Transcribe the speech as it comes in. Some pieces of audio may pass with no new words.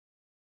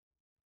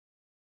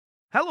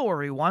Hello,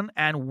 everyone,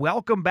 and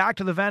welcome back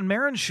to the Van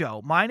Maren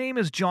Show. My name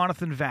is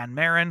Jonathan Van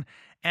Maren,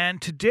 and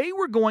today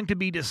we're going to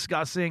be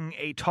discussing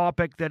a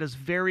topic that is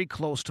very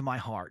close to my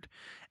heart,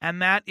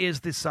 and that is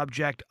the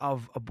subject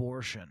of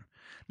abortion.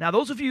 Now,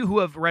 those of you who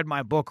have read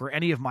my book or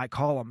any of my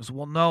columns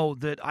will know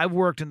that I've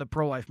worked in the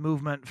pro-life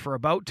movement for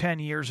about 10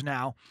 years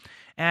now,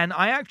 and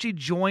I actually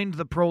joined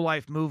the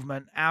pro-life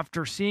movement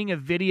after seeing a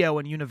video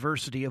in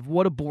university of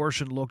what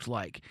abortion looked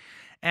like.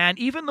 And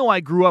even though I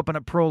grew up in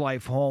a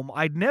pro-life home,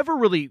 I'd never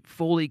really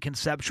fully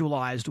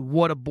conceptualized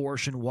what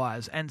abortion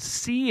was. And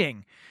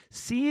seeing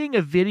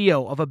a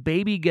video of a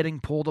baby getting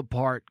pulled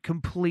apart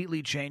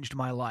completely changed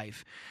my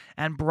life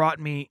and brought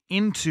me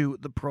into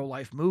the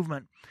pro-life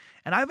movement.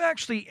 And I've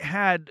actually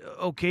had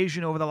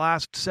occasion over the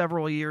last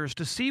several years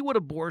to see what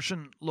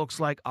abortion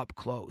looks like up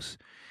close.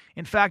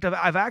 In fact,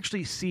 I've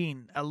actually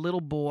seen a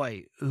little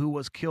boy who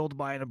was killed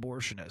by an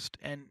abortionist,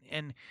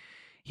 and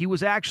he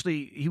was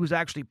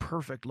actually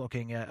perfect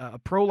looking. A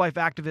pro-life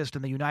activist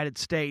in the United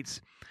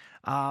States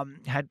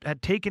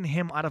had taken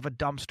him out of a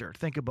dumpster.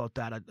 Think about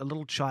that, a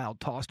little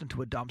child tossed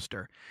into a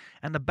dumpster,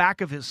 and the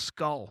back of his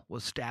skull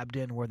was stabbed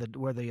in where the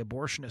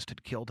abortionist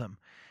had killed him.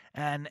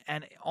 And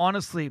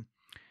honestly,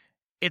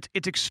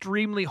 it's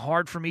extremely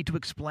hard for me to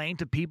explain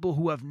to people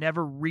who have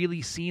never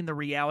really seen the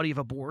reality of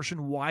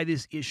abortion why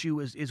this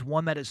issue is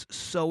one that is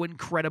so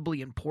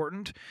incredibly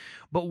important.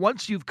 But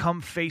once you've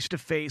come face to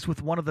face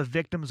with one of the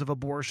victims of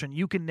abortion,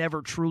 you can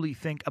never truly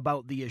think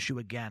about the issue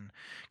again.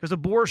 Because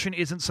abortion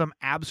isn't some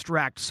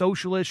abstract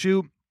social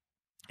issue.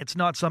 It's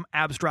not some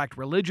abstract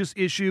religious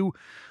issue.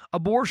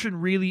 Abortion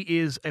really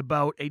is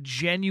about a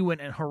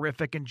genuine and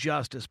horrific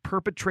injustice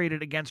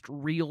perpetrated against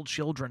real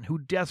children who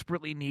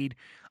desperately need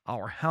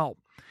our help.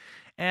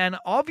 And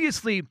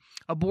obviously,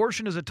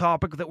 abortion is a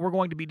topic that we're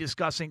going to be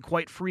discussing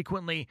quite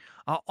frequently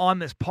on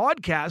this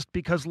podcast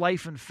because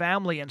life and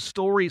family and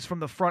stories from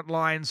the front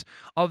lines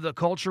of the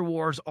culture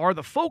wars are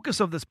the focus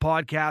of this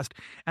podcast.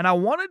 And I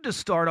wanted to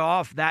start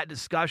off that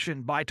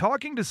discussion by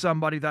talking to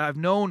somebody that I've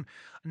known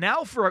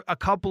now for a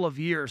couple of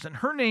years, and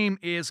her name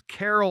is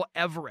Carol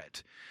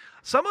Everett.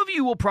 Some of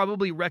you will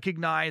probably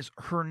recognize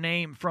her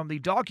name from the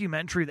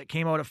documentary that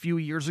came out a few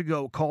years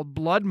ago called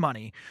Blood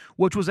Money,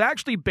 which was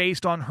actually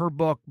based on her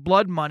book,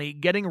 Blood Money,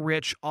 Getting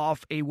Rich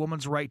Off a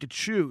Woman's Right to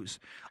Choose.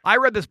 I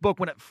read this book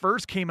when it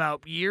first came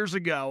out years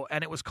ago,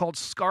 and it was called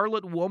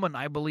Scarlet Woman,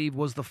 I believe,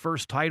 was the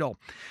first title.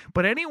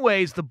 But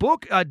anyways, the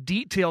book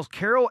details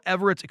Carol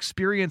Everett's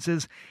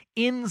experiences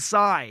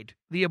inside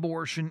the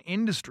abortion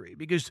industry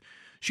because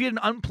she had an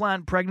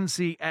unplanned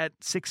pregnancy at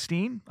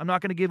 16. I'm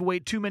not going to give away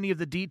too many of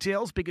the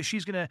details because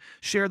she's going to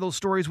share those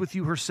stories with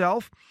you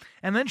herself.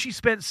 And then she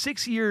spent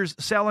 6 years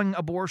selling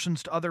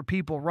abortions to other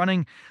people,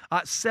 running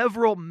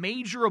several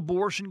major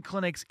abortion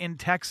clinics in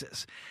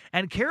Texas.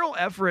 And Carol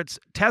Everett's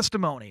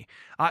testimony,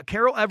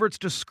 Carol Everett's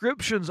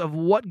descriptions of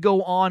what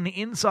go on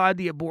inside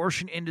the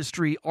abortion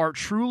industry are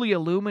truly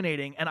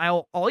illuminating, and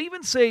I'll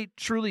even say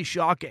truly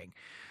shocking.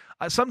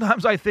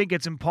 Sometimes I think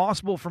it's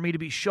impossible for me to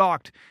be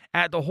shocked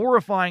at the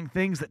horrifying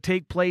things that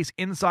take place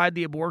inside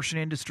the abortion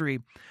industry.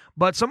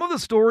 But some of the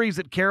stories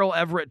that Carol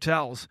Everett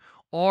tells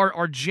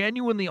are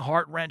genuinely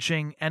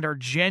heart-wrenching and are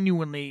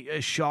genuinely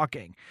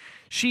shocking.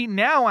 She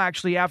now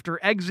actually, after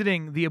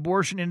exiting the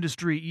abortion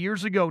industry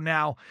years ago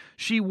now,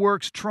 she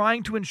works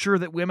trying to ensure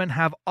that women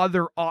have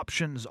other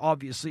options,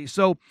 obviously.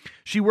 So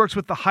she works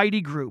with the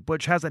Heidi Group,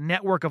 which has a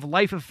network of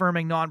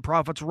life-affirming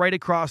nonprofits right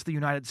across the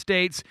United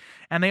States,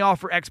 and they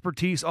offer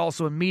expertise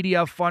also in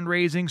media,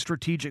 fundraising,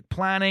 strategic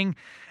planning,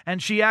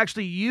 and she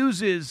actually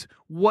uses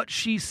what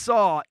she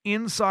saw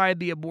inside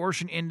the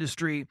abortion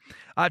industry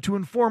to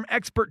inform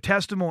expert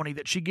testimony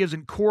that she gives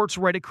in courts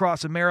right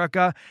across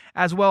America,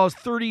 as well as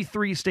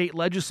 33 state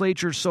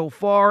legislatures so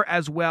far,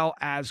 as well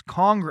as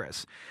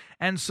Congress.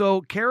 And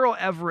so Carol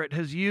Everett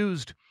has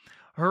used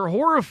her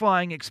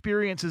horrifying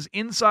experiences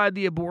inside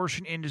the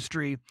abortion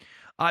industry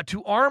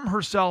to arm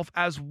herself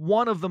as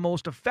one of the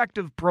most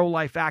effective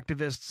pro-life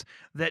activists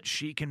that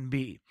she can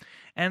be.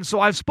 And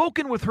so I've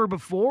spoken with her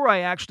before.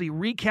 I actually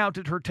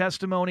recounted her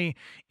testimony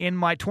in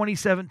my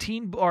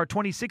 2016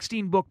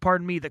 book,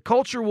 The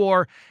Culture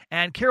War,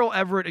 and Carol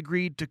Everett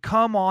agreed to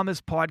come on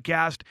this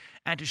podcast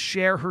and to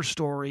share her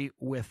story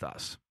with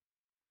us.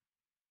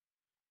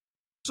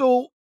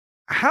 So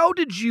how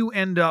did you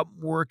end up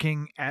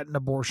working at an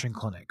abortion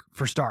clinic,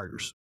 for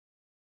starters?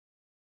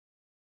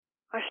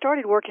 I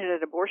started working at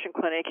an abortion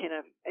clinic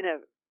in a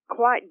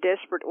quite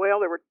desperate.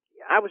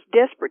 I was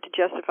desperate to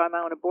justify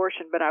my own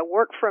abortion, but I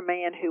worked for a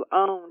man who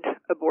owned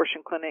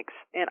abortion clinics,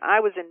 and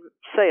I was in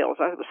sales.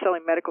 I was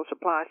selling medical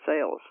supply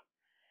sales,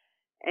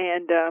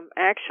 and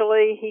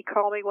actually, he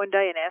called me one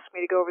day and asked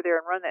me to go over there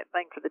and run that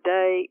thing for the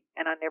day,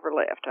 and I never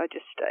left. I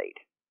just stayed.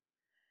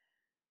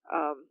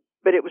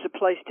 But it was a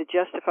place to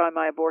justify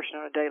my abortion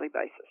on a daily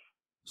basis.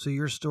 So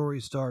your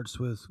story starts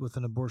with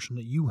an abortion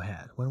that you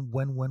had.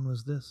 When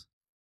was this?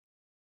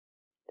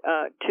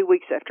 2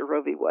 weeks after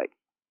Roe v. Wade.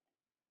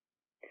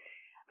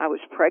 I was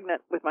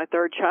pregnant with my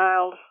third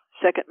child,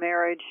 second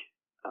marriage.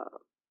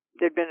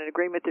 There'd been an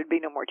agreement there'd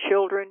be no more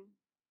children.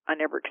 I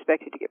never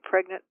expected to get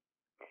pregnant.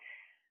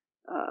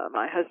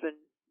 My husband,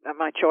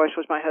 my choice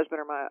was my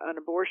husband or an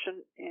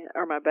abortion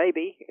or my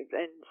baby,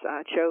 and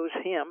I chose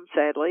him,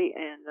 sadly.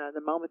 And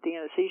the moment the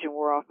anesthesia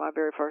wore off, my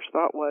very first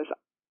thought was,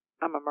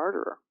 I'm a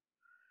murderer.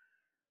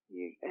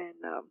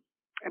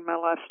 And my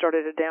life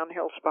started a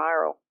downhill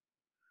spiral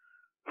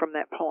from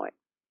that point,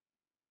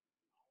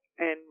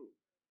 and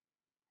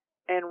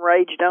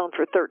raged on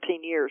for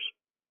 13 years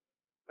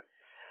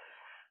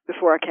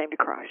before I came to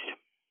Christ.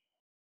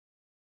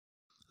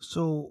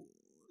 So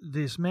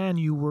this man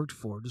you worked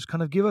for, just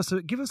kind of give us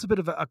a bit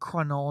of a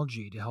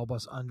chronology to help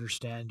us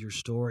understand your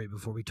story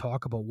before we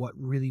talk about what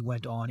really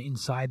went on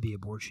inside the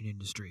abortion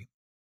industry.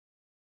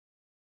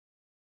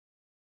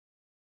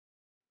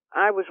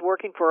 I was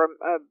working for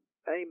a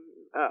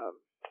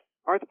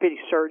orthopedic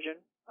surgeon.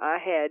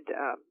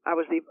 I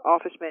was the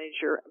office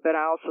manager, but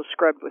I also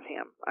scrubbed with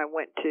him. I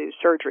went to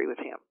surgery with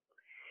him,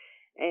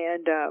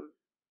 and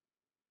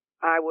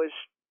I was,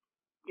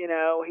 he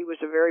was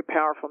a very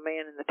powerful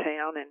man in the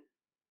town, and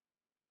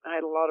I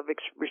had a lot of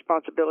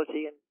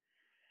responsibility. And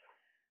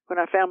when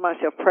I found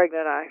myself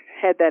pregnant, I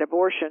had that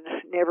abortion,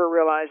 never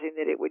realizing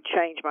that it would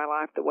change my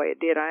life the way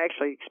it did. I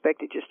actually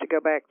expected just to go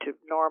back to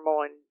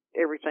normal and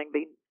everything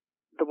be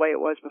the way it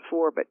was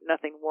before, but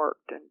nothing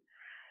worked, and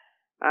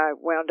I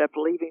wound up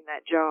leaving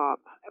that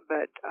job.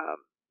 But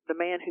the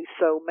man who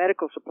sold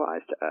medical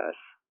supplies to us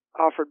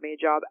offered me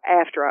a job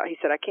after. He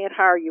said, I can't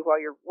hire you while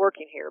you're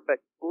working here, but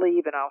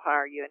leave and I'll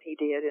hire you. And he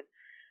did. And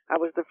I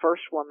was the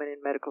first woman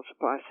in medical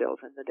supply sales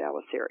in the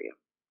Dallas area.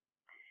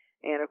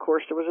 And, of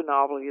course, there was a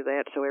novelty of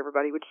that, so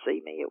everybody would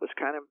see me. It was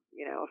kind of,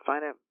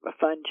 a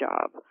fun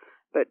job.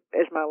 But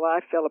as my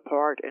life fell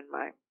apart and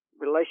my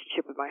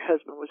relationship with my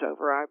husband was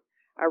over, I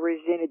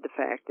resented the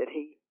fact that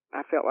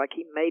I felt like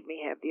he made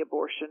me have the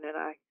abortion, and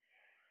I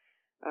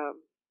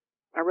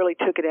really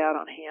took it out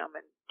on him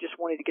and just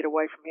wanted to get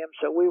away from him.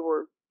 So we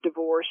were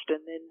divorced,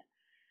 and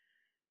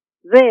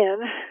then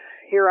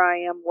here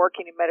I am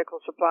working in medical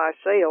supply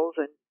sales,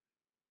 and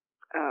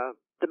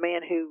the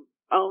man who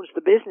owns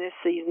the business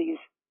sees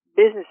these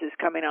businesses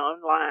coming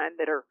online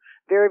that are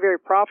very, very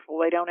profitable.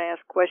 They don't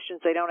ask questions.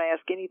 They don't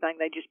ask anything.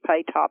 They just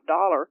pay top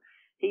dollar.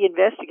 He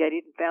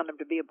investigated and found them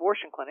to be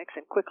abortion clinics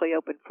and quickly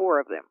opened 4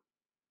 of them.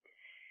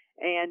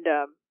 And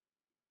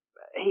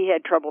he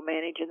had trouble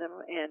managing them.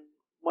 And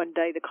one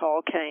day the call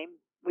came,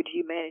 would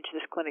you manage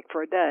this clinic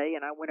for a day?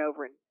 And I went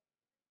over and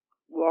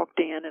walked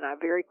in, and I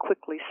very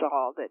quickly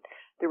saw that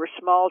there were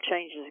small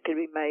changes that could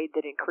be made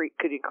that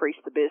could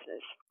increase the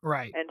business.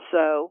 Right. And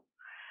so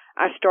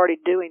I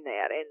started doing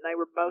that, and they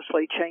were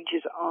mostly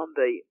changes on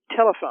the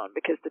telephone,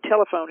 because the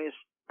telephone is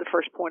the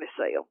first point of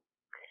sale.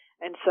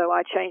 And so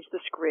I changed the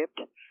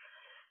script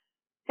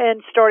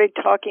and started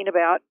talking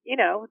about,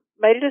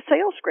 made it a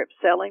sales script,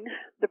 selling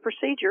the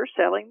procedure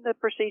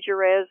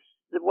as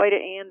the way to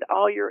end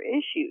all your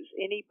issues.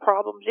 Any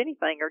problems,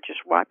 anything are just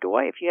wiped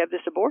away if you have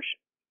this abortion.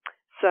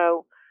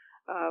 So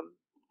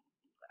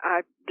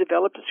I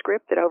developed a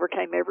script that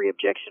overcame every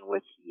objection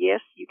with,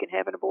 yes, you can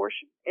have an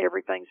abortion.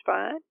 Everything's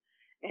fine.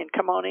 And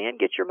come on in,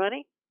 get your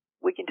money.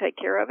 We can take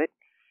care of it.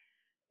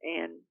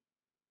 And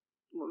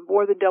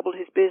more than doubled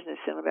his business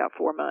in about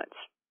 4 months.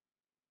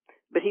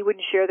 But he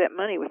wouldn't share that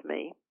money with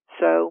me.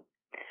 So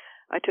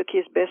I took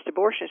his best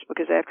abortionist,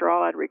 because after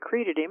all, I'd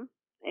recruited him.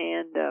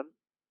 And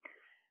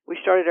we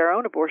started our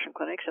own abortion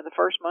clinics. In the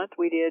first month,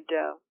 we did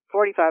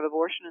 45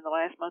 abortions. In the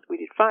last month, we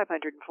did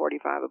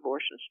 545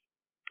 abortions.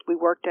 We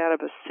worked out of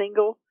a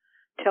single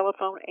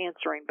telephone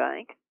answering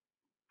bank.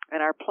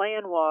 And our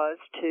plan was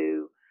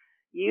to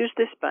use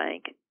this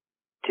bank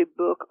to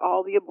book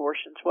all the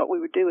abortions. What we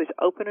would do is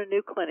open a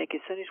new clinic as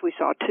soon as we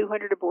saw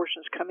 200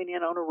 abortions coming in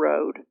on a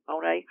road,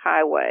 on a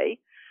highway,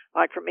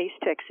 like from East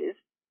Texas.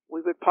 We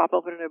would pop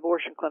open an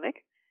abortion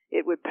clinic.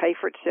 It would pay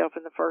for itself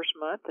in the first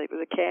month. It was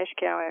a cash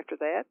cow after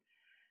that.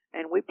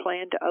 And we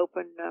planned to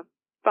open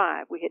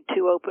 5. We had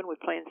 2 open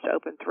with plans to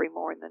open 3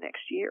 more in the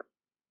next year.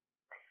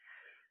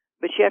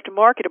 But you have to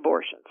market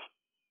abortions.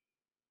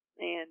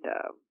 And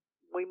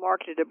we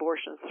marketed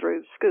abortions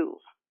through schools.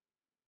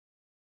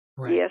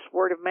 Right. Yes,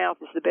 word of mouth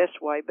is the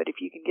best way, but if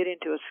you can get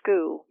into a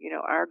school,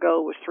 our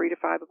goal was 3 to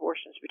 5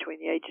 abortions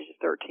between the ages of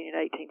 13 and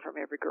 18 from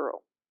every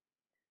girl.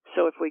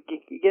 So if we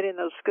get in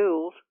those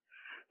schools,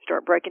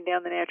 start breaking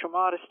down the natural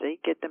modesty,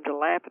 get them to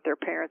laugh at their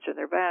parents and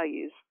their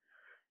values,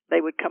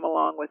 they would come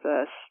along with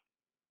us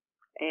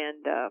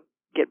and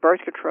get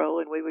birth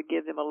control, and we would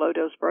give them a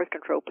low-dose birth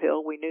control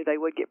pill we knew they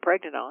would get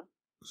pregnant on.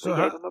 So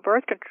we gave them a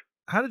birth control.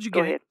 How did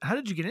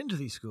you get into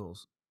these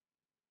schools?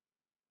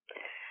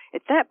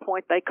 At that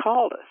point, they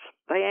called us.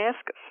 They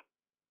asked us.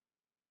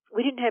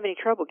 We didn't have any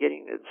trouble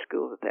getting into the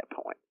schools at that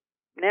point.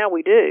 Now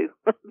we do,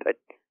 but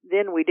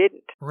then we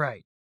didn't.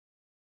 Right.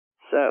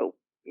 So,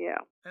 yeah.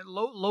 And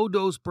low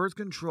dose birth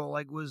control,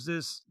 like, was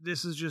this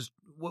is just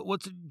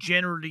what's it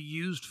generally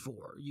used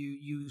for?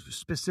 You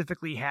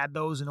specifically had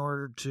those in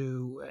order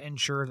to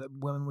ensure that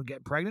women would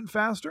get pregnant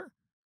faster?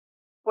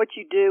 What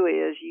you do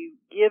is you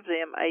give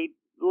them a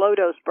low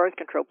dose birth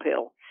control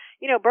pill.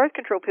 Birth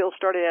control pills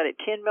started out at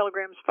 10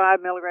 milligrams,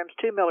 5 milligrams,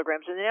 2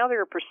 milligrams, and now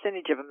they're a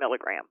percentage of a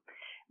milligram.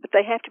 but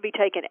they have to be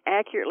taken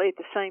accurately at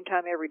the same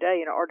time every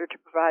day in order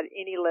to provide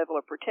any level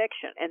of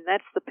protection. And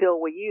that's the pill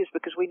we use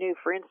because we knew,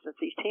 for instance,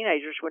 these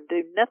teenagers would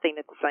do nothing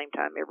at the same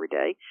time every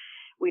day.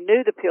 We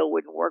knew the pill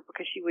wouldn't work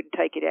because she wouldn't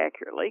take it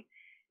accurately.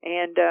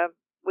 And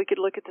we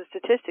could look at the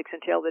statistics and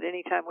tell that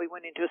any time we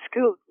went into a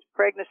school, the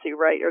pregnancy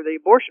rate or the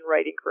abortion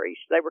rate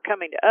increased. They were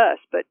coming to us,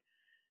 but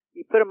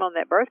you put them on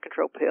that birth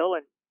control pill,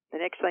 and the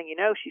next thing you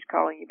know, she's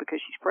calling you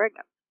because she's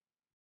pregnant.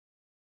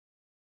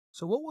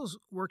 So what was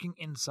working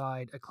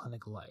inside a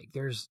clinic like?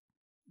 There's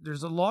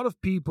a lot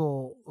of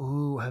people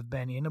who have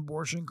been in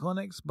abortion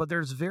clinics, but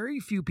there's very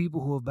few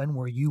people who have been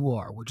where you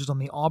are, which is on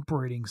the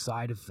operating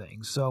side of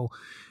things. So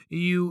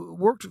you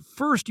worked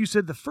first, you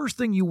said the first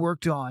thing you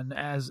worked on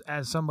as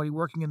somebody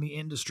working in the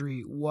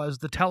industry was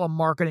the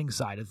telemarketing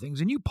side of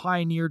things, and you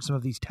pioneered some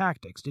of these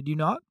tactics, did you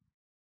not?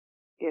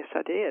 Yes,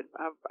 I did.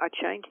 I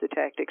changed the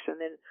tactics, and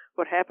then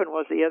what happened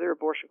was the other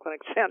abortion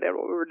clinics found out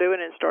what we were doing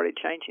and started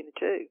changing it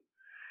too.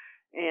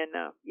 And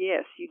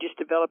yes,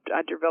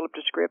 I developed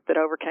a script that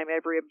overcame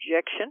every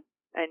objection,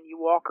 and you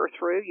walk her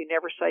through. You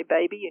never say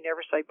baby, you never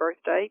say birth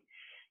date.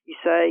 You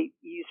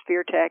use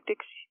fear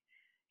tactics.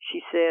 She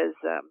says,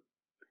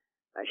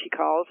 she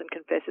calls and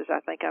confesses,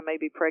 I think I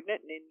may be pregnant,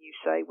 and then you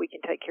say, we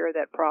can take care of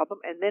that problem.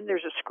 And then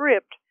there's a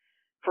script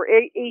for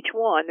each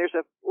one. There's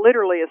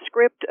literally a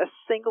script, a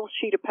single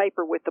sheet of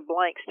paper with the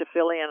blanks to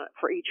fill in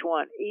for each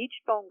one. Each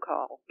phone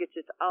call gets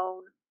its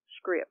own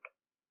script,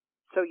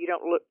 so you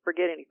don't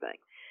forget anything.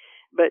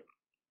 But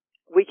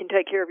we can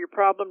take care of your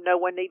problem. No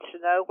one needs to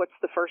know what's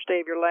the first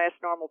day of your last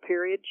normal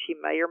period. She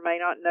may or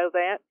may not know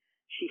that.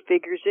 She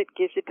figures it,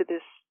 gives it to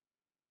this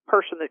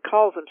person that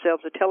calls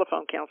themselves a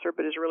telephone counselor,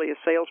 but is really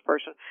a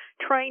salesperson,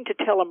 trained to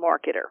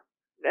telemarketer,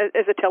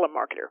 as a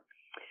telemarketer.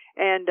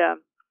 And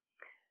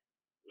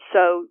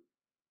so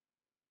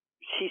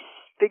she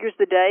figures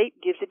the date,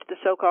 gives it to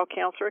the so-called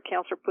counselor. A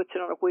counselor puts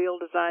it on a wheel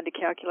designed to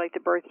calculate the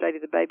birth date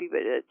of the baby,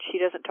 but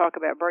she doesn't talk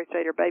about birth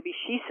date or baby.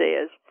 She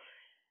says,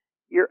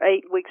 you're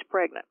 8 weeks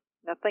pregnant.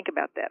 Now think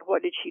about that.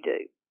 What did she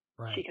do?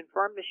 Right. She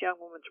confirmed this young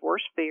woman's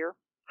worst fear,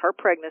 her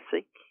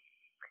pregnancy,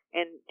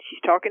 and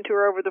she's talking to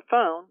her over the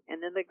phone,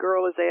 and then the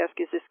girl is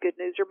asked, is this good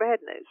news or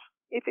bad news?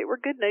 If it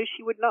were good news,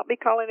 she would not be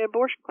calling an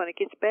abortion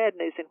clinic. It's bad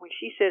news. And when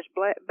she says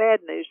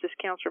bad news, this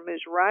counselor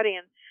moves right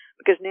in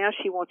because now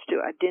she wants to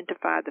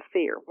identify the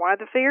fear. Why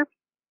the fear?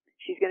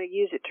 She's going to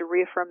use it to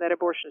reaffirm that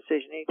abortion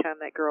decision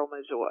anytime that girl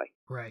moves away.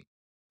 Right.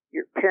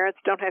 Your parents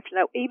don't have to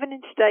know. Even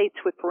in states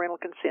with parental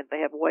consent,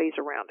 they have ways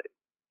around it.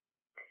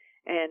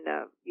 And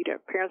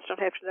parents don't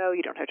have to know.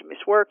 You don't have to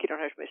miss work. You don't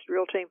have to miss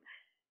drill team.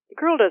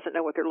 The girl doesn't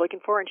know what they're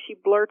looking for, and she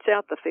blurts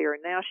out the fear.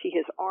 And now she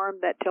has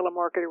armed that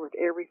telemarketer with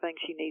everything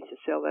she needs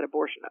to sell that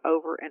abortion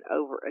over and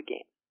over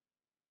again.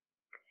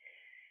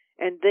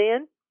 And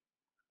then,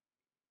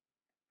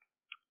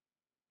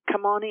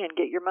 come on in,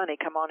 get your money,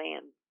 come on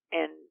in.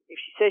 And if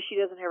she says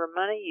she doesn't have her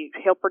money, you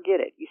help her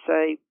get it. You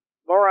say,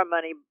 borrow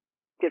money.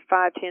 Get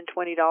 $5, $10,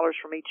 $20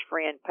 from each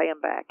friend, pay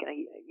them back, and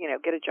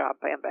get a job,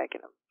 pay them back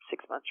in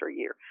 6 months or a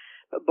year.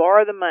 But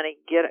borrow the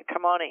money, get it,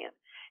 come on in.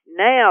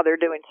 Now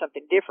they're doing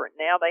something different.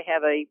 Now they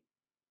have a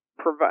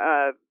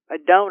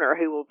donor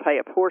who will pay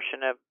a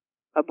portion of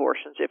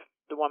abortions if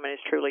the woman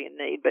is truly in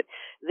need. But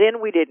then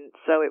we didn't,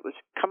 so it was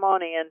come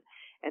on in,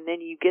 and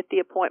then you get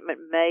the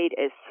appointment made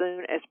as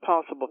soon as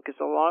possible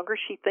because the longer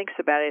she thinks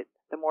about it,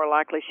 the more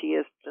likely she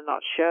is to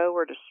not show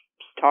or to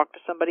talk to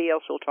somebody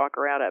else who will talk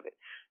her out of it.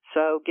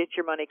 So get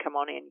your money, come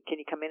on in.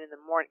 Can you come in the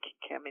morning? Can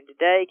you come in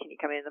today? Can you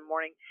come in the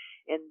morning?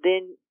 And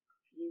then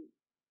you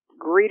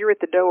greet her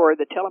at the door.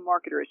 The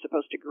telemarketer is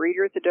supposed to greet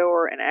her at the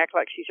door and act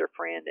like she's her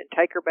friend and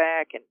take her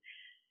back and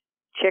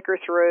check her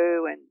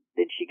through. And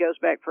then she goes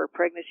back for a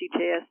pregnancy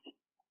test.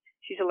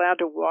 She's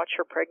allowed to watch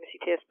her pregnancy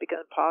test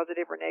become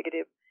positive or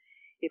negative.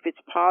 If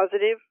it's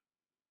positive,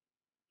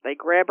 they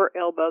grab her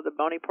elbow, the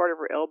bony part of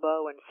her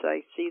elbow, and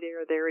say, see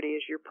there it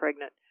is, you're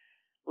pregnant.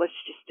 Let's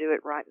just do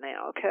it right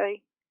now,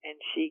 okay? And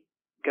she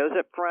goes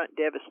up front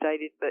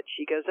devastated, but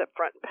she goes up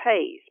front and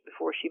pays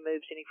before she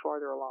moves any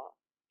farther along.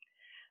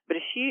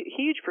 But a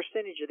huge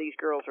percentage of these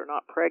girls are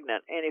not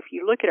pregnant. And if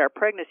you look at our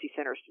pregnancy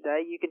centers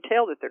today, you can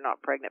tell that they're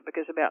not pregnant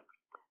because about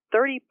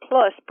 30+%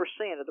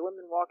 of the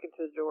women walking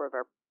through the door of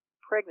our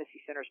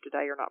pregnancy centers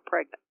today are not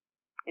pregnant.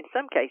 In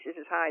some cases,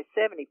 as high as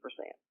 70%.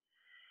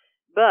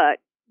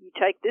 But you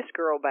take this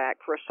girl back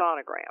for a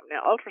sonogram.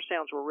 Now,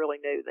 ultrasounds were really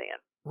new then.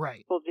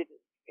 Right. Well,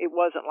 it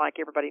wasn't like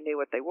everybody knew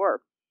what they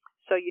were.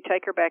 So you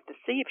take her back to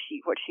see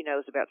what she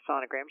knows about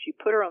sonograms. You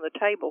put her on the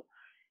table.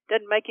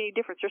 Doesn't make any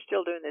difference. They're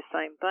still doing the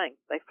same thing.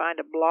 They find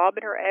a blob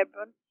in her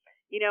abdomen.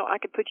 I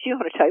could put you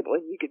on a table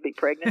and you could be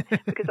pregnant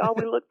because all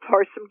we look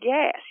for is some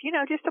gas.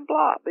 Just a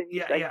blob. And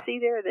you say, see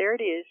there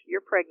it is.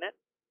 You're pregnant.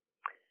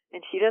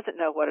 And she doesn't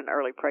know what an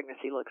early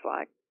pregnancy looks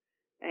like.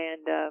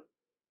 And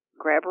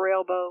grab her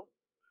elbow.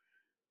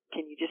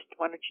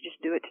 Why don't you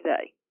just do it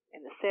today?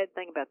 And the sad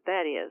thing about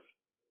that is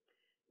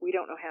we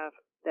don't know how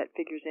that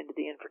figures into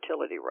the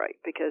infertility rate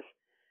because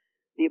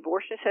the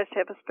abortionist has to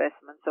have a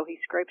specimen, so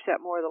he scrapes out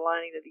more of the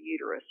lining of the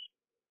uterus.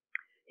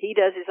 He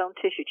does his own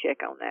tissue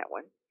check on that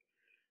one.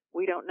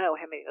 We don't know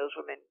how many of those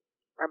women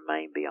are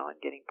maimed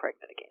beyond getting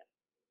pregnant again.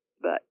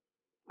 But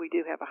we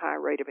do have a high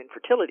rate of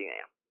infertility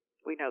now.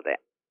 We know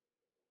that.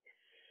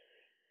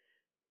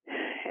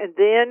 And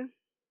then,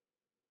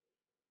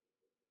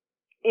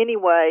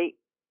 anyway,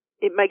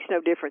 it makes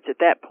no difference at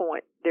that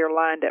point. They're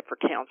lined up for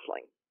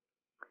counseling.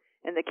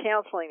 And the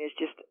counseling is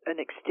just an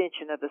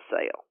extension of the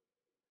sale.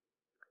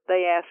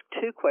 They ask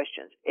 2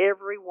 questions.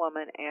 Every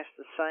woman asks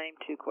the same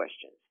 2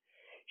 questions.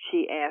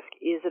 She asked,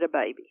 is it a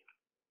baby?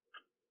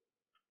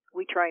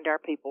 We trained our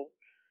people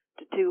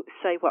to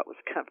say what was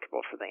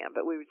comfortable for them,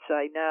 but we would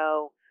say,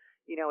 no,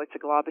 it's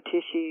a glob of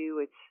tissue,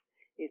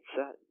 it's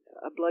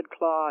a blood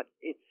clot,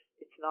 it's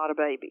not a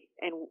baby.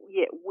 And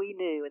yet we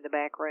knew in the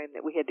back room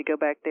that we had to go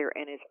back there,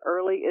 and as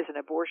early as an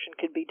abortion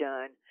could be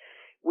done,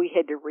 we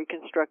had to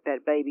reconstruct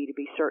that baby to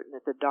be certain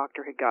that the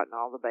doctor had gotten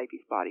all the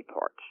baby's body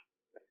parts.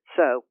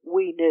 So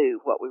we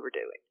knew what we were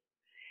doing.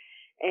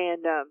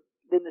 And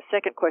then the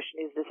second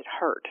question is, does it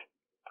hurt?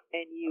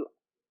 And you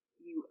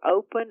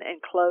open and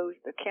close,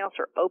 the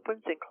counselor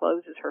opens and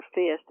closes her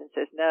fist and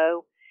says,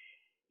 no,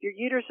 your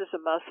uterus is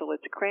a muscle.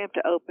 It's a cramp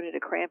to open it,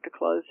 a cramp to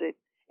close it.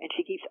 And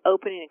she keeps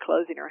opening and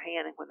closing her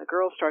hand. And when the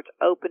girl starts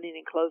opening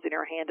and closing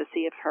her hand to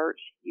see if it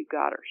hurts, you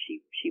got her.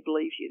 She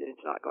believes you that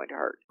it's not going to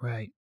hurt.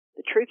 Right.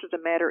 The truth of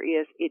the matter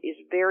is, it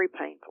is very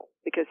painful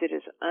because it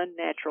is an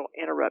unnatural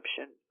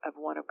interruption of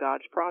one of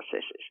God's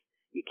processes.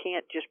 You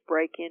can't just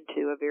break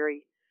into a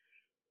very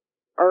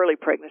early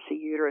pregnancy.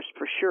 Uterus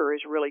for sure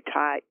is really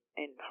tight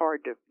and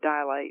hard to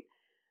dilate,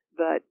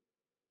 but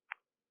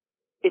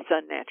it's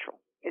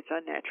unnatural. It's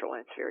unnatural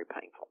and it's very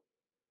painful.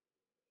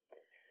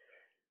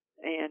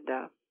 And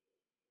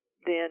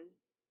then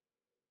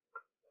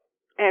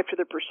after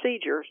the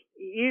procedure,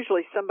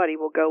 usually somebody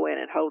will go in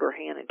and hold her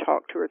hand and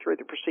talk to her through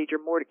the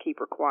procedure more to keep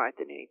her quiet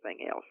than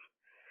anything else.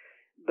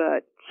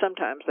 But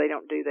sometimes they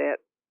don't do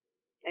that.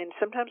 And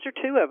sometimes there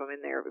are 2 of them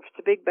in there. If it's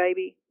a big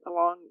baby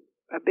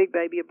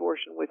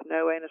abortion with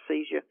no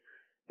anesthesia,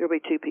 there'll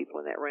be 2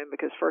 people in that room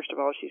because, first of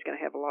all, she's going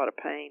to have a lot of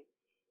pain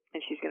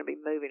and she's going to be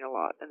moving a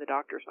lot, and the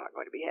doctor's not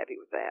going to be happy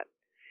with that.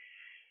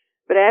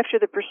 But after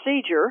the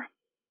procedure,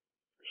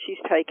 she's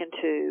taken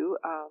to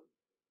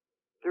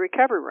the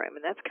recovery room,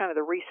 and that's kind of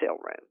the resale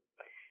room.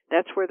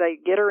 That's where they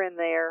get her in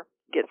there,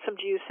 get some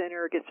juice in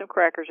her, get some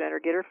crackers in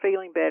her, get her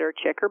feeling better,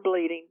 check her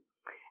bleeding,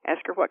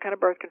 ask her what kind of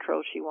birth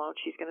control she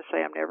wants. She's going to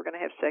say, I'm never going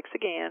to have sex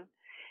again.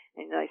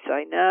 And they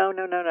say, no,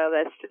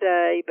 that's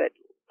today, but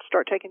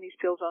start taking these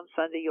pills on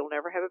Sunday. You'll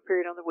never have a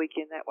period on the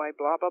weekend that way,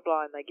 blah, blah,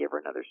 blah. And they give her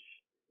another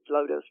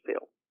low-dose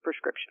pill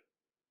prescription.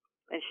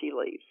 And she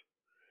leaves.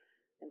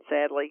 And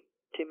sadly,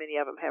 too many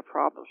of them have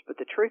problems.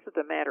 But the truth of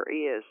the matter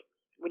is,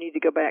 we need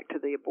to go back to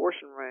the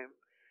abortion room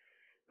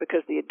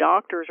because the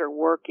doctors are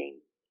working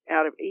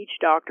each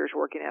doctor's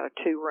working out of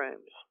 2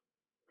 rooms.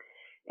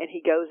 And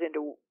he goes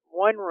into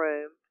one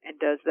room and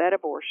does that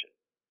abortion.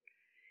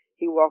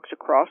 He walks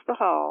across the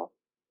hall,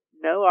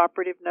 no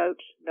operative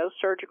notes, no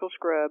surgical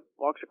scrub,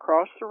 walks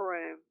across the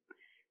room,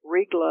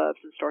 re-gloves,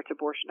 and starts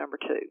abortion number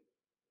 2.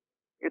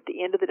 At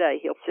the end of the day,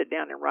 he'll sit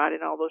down and write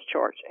in all those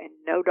charts, and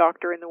no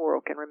doctor in the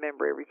world can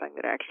remember everything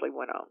that actually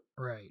went on.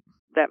 Right.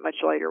 That much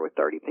later with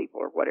 30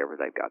 people or whatever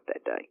they've got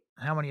that day.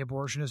 How many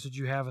abortionists did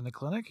you have in the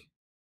clinic?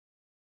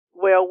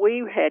 Well,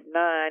 we had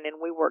 9, and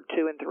we worked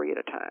 2 and 3 at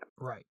a time.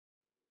 Right.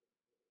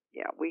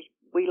 Yeah, we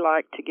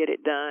like to get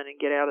it done and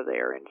get out of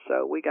there, and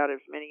so we got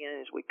as many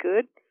in as we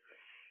could,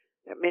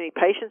 as many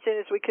patients in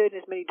as we could,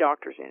 and as many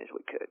doctors in as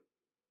we could.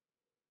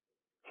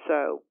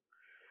 So,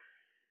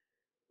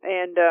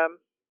 and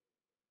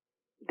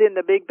then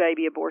the big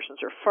baby abortions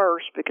are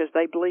first because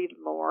they bleed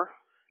more,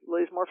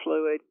 lose more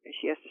fluid, and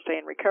she has to stay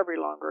in recovery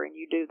longer, and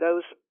you do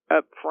those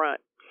up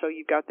front. So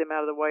you've got them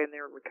out of the way and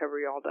they're in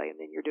recovery all day, and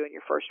then you're doing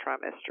your first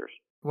trimesters.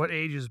 What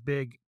age is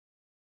big?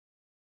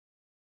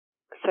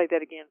 Say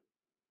that again.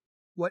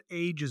 What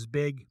age is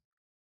big?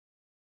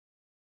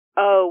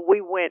 Oh, we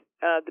went,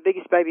 the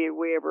biggest baby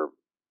we ever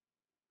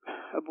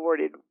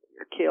aborted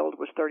or killed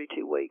was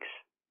 32 weeks.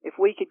 If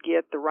we could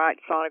get the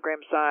right sonogram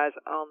size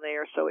on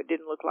there so it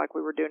didn't look like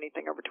we were doing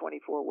anything over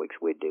 24 weeks,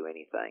 we'd do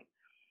anything.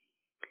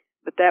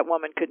 But that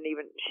woman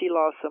she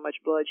lost so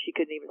much blood, she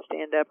couldn't even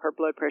stand up. Her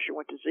blood pressure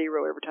went to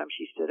 0 every time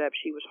she stood up.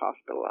 She was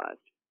hospitalized.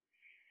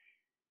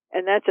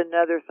 And that's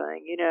another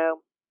thing.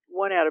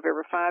 1 out of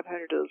every 500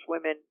 of those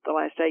women the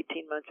last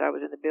 18 months I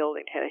was in the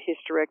building had a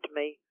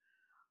hysterectomy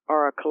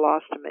or a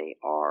colostomy,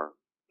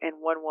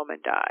 and 1 woman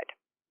died.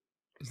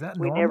 Is that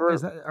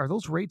normal? Are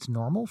those rates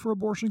normal for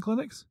abortion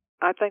clinics?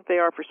 I think they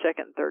are for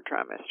 2nd and 3rd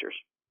trimesters.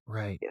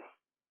 Right. Yes.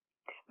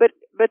 But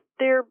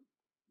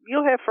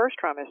you'll have first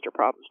trimester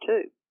problems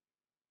too.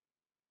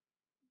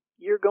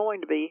 You're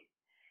going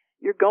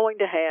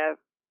to have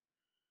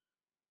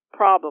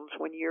problems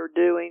when you're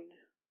doing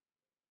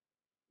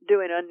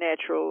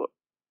unnatural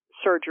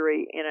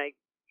surgery in a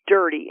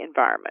dirty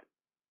environment.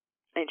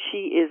 And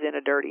she is in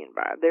a dirty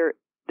environment.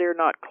 They're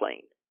not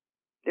clean.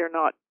 They're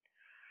not.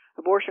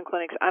 Abortion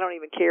clinics, I don't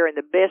even care, in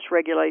the best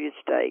regulated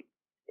state,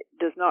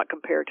 does not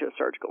compare to a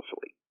surgical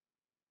suite.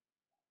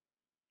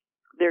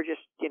 They're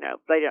just,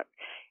 they don't.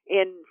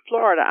 In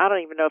Florida, I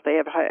don't even know if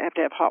they have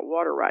to have hot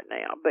water right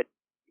now, but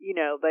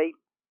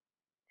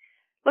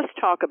let's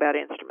talk about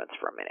instruments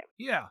for a minute.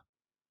 Yeah.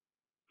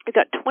 You've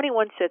got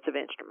 21 sets of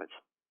instruments.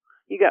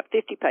 You got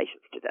 50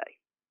 patients today.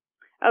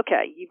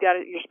 Okay,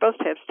 you're supposed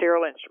to have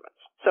sterile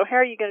instruments. So how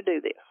are you going to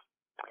do this?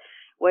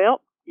 Well,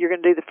 you're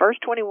going to do the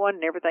first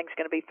 21 and everything's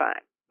going to be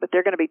fine. But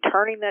they're going to be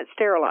turning that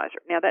sterilizer.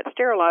 Now, that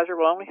sterilizer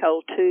will only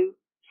hold 2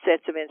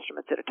 sets of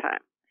instruments at a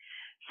time.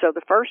 So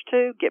the first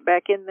 2, get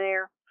back in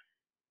there.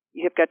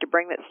 You've got to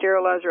bring that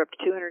sterilizer up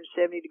to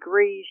 270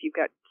 degrees. If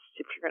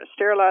you're going to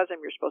sterilize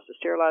them, you're supposed to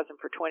sterilize them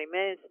for 20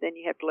 minutes. Then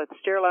you have to let the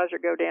sterilizer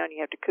go down.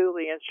 You have to cool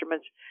the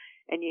instruments,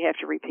 and you have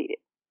to repeat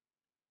it.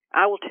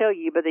 I will tell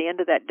you, by the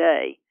end of that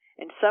day,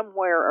 and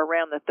somewhere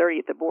around the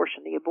 30th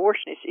abortion, the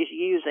abortionist is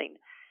using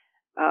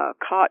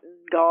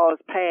cotton gauze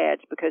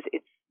pads because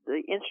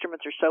the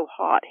instruments are so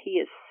hot. He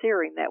is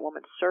searing that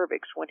woman's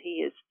cervix when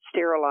he is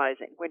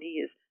sterilizing, when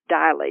he is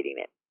dilating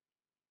it,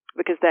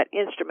 because that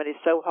instrument is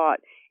so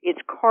hot,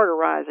 it's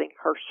cauterizing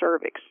her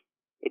cervix.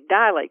 It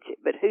dilates it,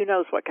 but who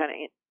knows what kind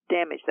of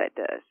damage that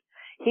does.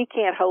 He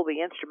can't hold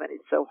the instrument,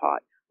 it's so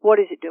hot. What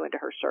is it doing to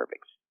her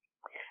cervix?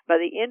 By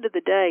the end of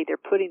the day,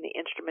 they're putting the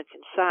instruments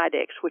in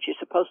Sidex, which is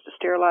supposed to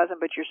sterilize them,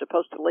 but you're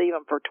supposed to leave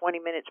them for 20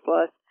 minutes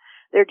plus.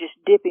 They're just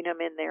dipping them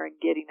in there and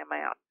getting them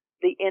out.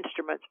 The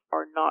instruments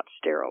are not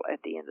sterile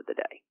at the end of the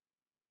day.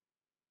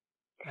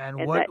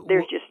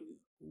 There's just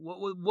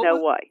no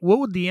way. What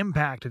would the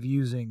impact of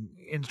using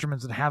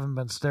instruments that haven't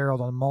been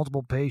steriled on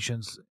multiple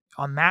patients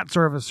on that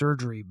sort of a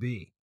surgery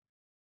be?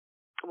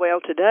 Well,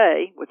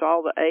 today, with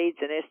all the AIDS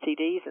and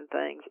STDs and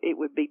things, it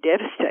would be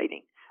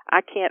devastating.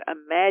 I can't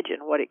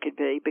imagine what it could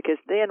be, because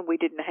then we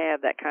didn't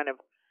have that kind of,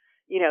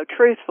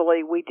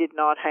 truthfully, we did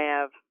not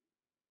have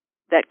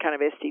that kind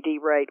of STD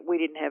rate. We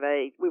didn't have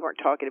AIDS. We weren't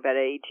talking about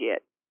AIDS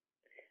yet.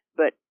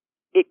 But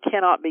it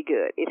cannot be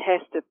good. It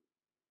has to,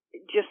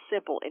 just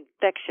simple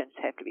infections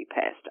have to be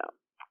passed on.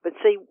 But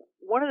see,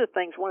 one of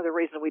the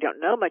reasons we don't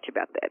know much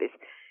about that is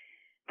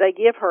they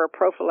give her a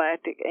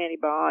prophylactic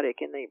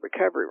antibiotic in the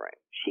recovery room.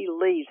 She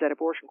leaves that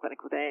abortion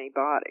clinic with an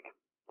antibiotic.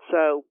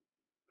 So,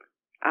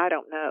 I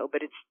don't know,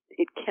 but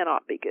it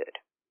cannot be good.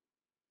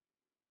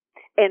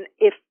 And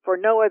if for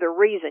no other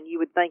reason, you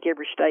would think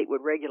every state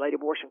would regulate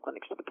abortion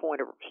clinics to the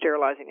point of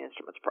sterilizing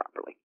instruments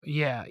properly.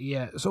 Yeah.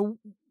 So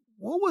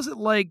what was it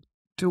like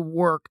to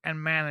work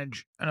and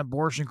manage an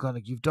abortion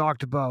clinic? You've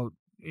talked about,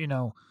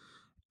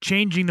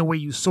 changing the way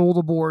you sold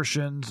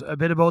abortions, a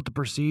bit about the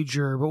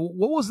procedure, but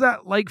what was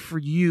that like for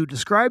you?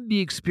 Describe the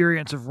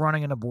experience of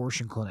running an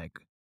abortion clinic.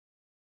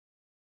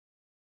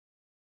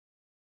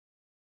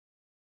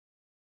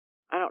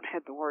 I don't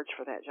have the words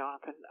for that,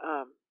 Jonathan.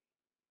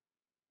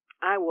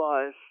 I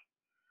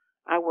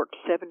worked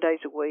 7 days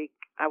a week.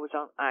 I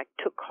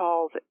took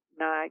calls at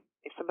night.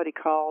 If somebody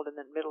called in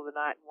the middle of the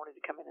night and wanted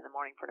to come in the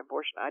morning for an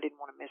abortion, I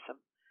didn't want to miss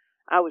them.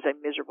 I was a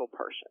miserable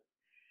person.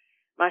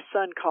 My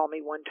son called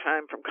me one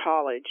time from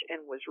college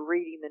and was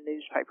reading the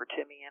newspaper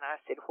to me, and I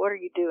said, "What are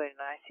you doing?" And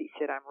he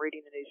said, "I'm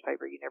reading the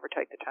newspaper. You never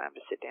take the time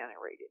to sit down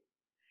and read it."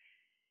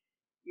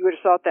 You would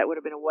have thought that would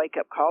have been a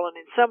wake-up call, and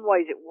in some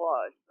ways it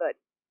was, but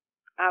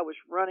I was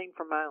running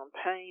from my own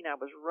pain. I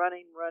was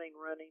running,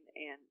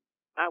 and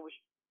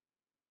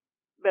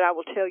but I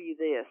will tell you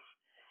this.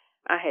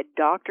 I had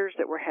doctors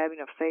that were having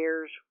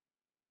affairs.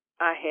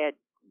 I had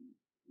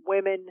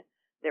women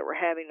that were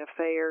having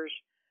affairs.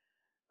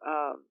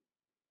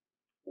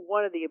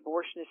 One of the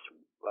abortionists'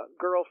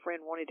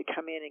 girlfriend wanted to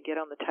come in and get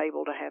on the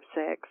table to have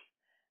sex.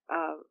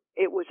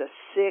 It was a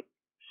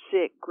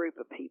sick group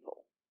of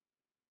people.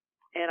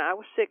 And I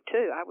was sick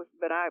too. I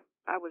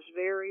was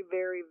very,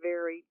 very,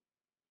 very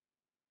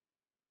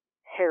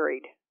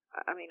harried.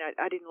 I mean,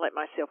 I didn't let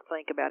myself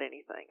think about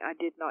anything. I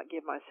did not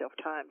give myself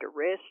time to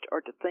rest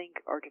or to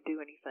think or to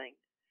do anything.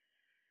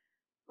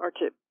 Or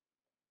to,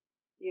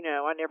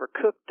 I never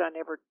cooked.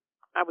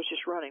 I was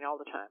just running all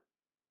the time.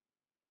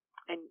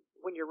 And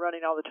when you're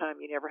running all the time,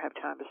 you never have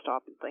time to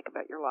stop and think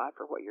about your life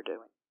or what you're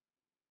doing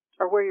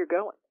or where you're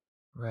going.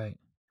 Right.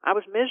 I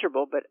was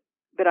miserable, but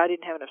I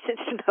didn't have enough sense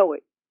to know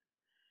it.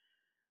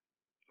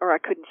 Or I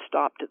couldn't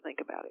stop to think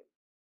about it.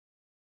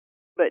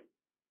 But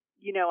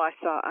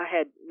I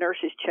had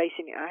nurses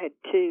chasing me. I had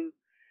 2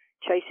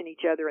 chasing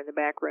each other in the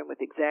back room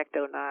with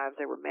X-Acto knives.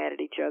 They were mad at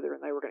each other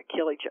and they were going to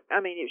kill each other.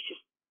 I mean, it was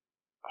just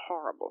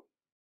horrible.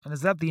 And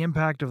is that the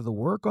impact of the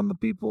work on the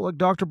people? Like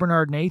Dr.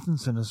 Bernard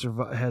Nathanson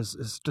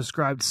has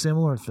described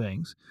similar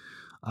things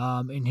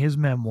in his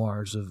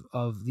memoirs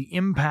of the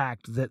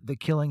impact that the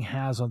killing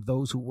has on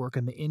those who work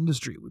in the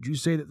industry. Would you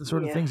say that the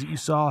sort of things that you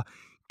saw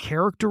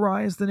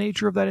characterize the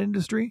nature of that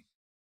industry?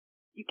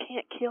 You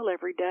can't kill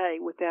every day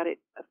without it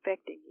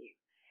affecting you.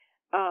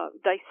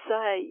 They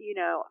say,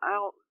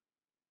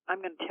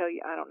 I'm going to tell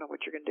you, I don't know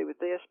what you're going to do with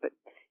this, but,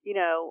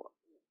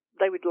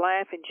 they would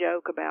laugh and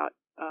joke about,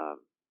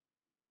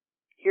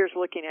 here's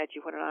looking at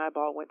you when an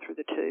eyeball went through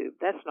the tube.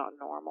 That's not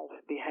normal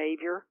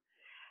behavior.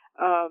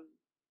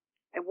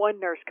 And one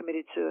nurse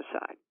committed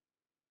suicide.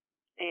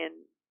 And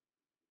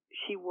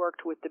she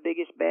worked with the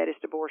biggest, baddest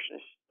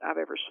abortionist I've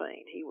ever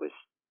seen. He was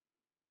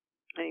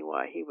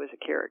Anyway, he was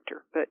a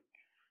character. But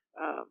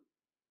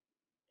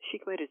she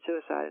committed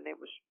suicide, and it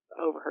was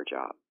over her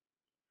job.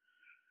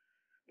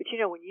 But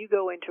when you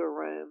go into a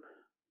room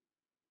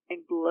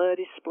and blood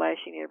is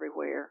splashing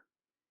everywhere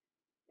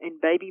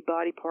and baby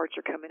body parts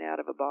are coming out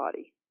of a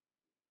body,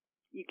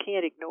 you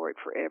can't ignore it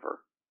forever.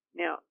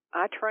 Now,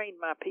 I trained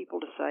my people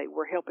to say,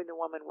 we're helping the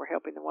woman, we're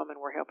helping the woman,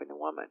 we're helping the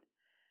woman.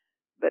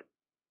 But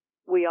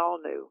we all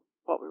knew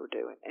what we were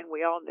doing, and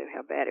we all knew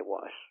how bad it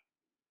was.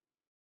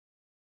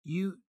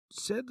 You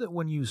said that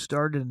when you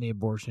started in the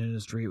abortion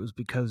industry, it was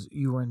because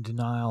you were in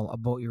denial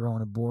about your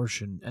own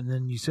abortion. And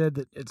then you said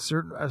that at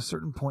a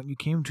certain point you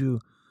came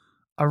to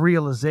a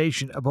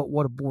realization about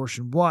what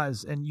abortion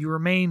was, and you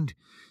remained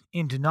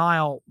in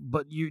denial,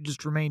 but you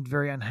just remained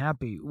very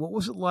unhappy. What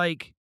was it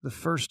like the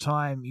first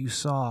time you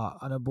saw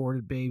an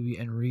aborted baby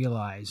and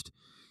realized,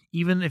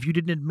 even if you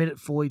didn't admit it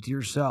fully to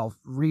yourself,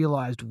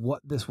 realized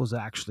what this was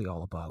actually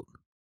all about?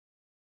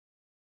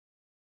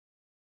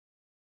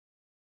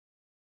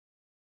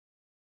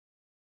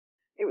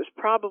 It was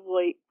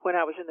probably when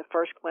I was in the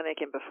first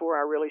clinic and before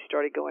I really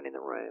started going in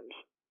the rooms.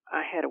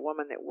 I had a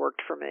woman that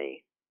worked for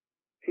me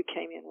who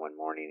came in one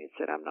morning and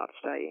said, I'm not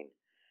staying.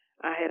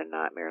 I had a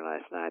nightmare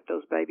last night.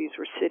 Those babies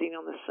were sitting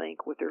on the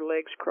sink with their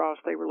legs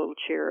crossed. They were little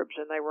cherubs,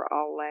 and they were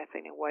all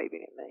laughing and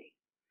waving at me.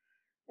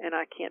 And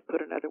I can't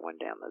put another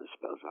one down the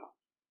disposal.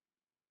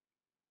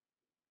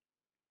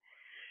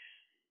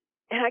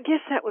 And I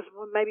guess that was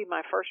maybe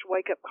my first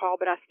wake-up call,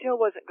 but I still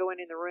wasn't going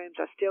in the rooms.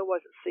 I still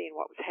wasn't seeing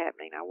what was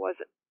happening. I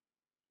wasn't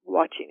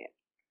watching it.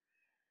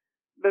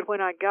 But when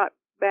I got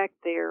back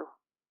there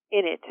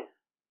in it,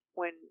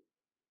 when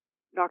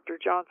Dr.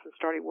 Johnson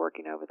started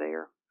working over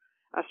there,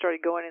 I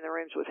started going in the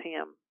rooms with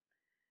him,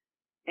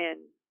 and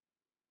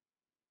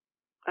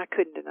I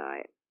couldn't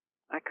deny it.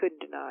 I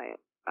couldn't deny it.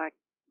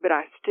 But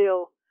I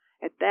still,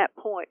 at that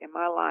point in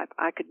my life,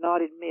 I could not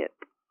admit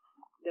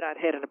that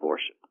I'd had an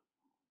abortion.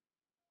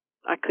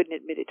 I couldn't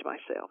admit it to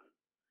myself.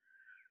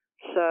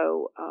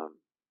 So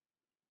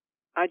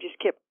I just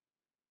kept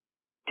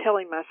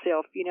telling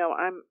myself,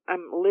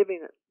 I'm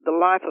living the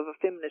life of a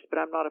feminist, but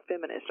I'm not a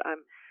feminist.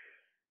 I'm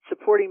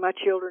supporting my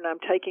children. I'm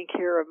taking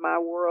care of my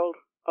world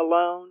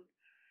alone.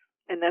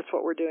 And that's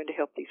what we're doing to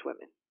help these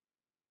women.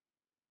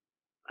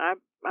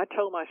 I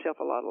told myself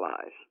a lot of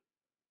lies.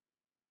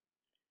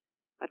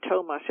 I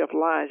told myself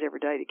lies every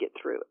day to get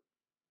through it.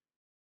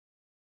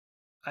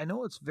 I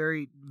know it's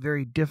very,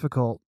 very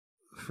difficult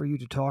for you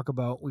to talk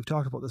about. We've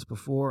talked about this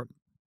before.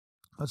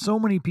 But so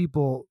many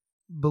people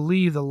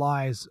believe the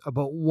lies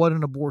about what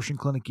an abortion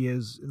clinic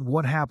is and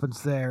what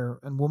happens there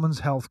and women's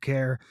health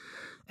care.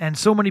 And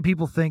so many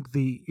people think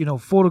the,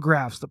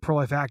 photographs that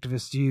pro-life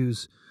activists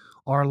use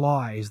are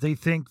lies. They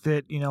think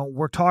that,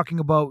 we're talking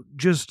about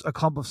just a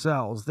clump of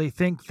cells. They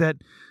think that,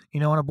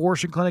 an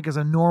abortion clinic is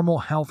a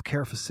normal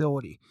healthcare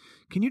facility.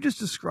 Can you just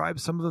describe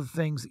some of the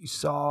things that you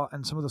saw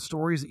and some of the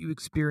stories that you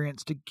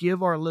experienced to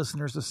give our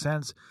listeners a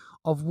sense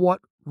of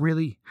what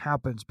really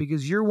happens?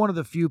 Because you're one of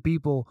the few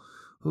people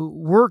who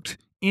worked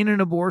in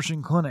an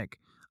abortion clinic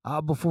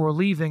before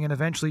leaving and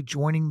eventually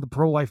joining the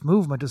pro-life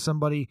movement as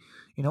somebody,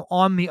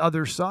 on the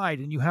other side.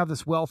 And you have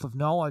this wealth of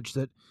knowledge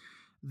that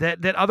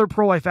other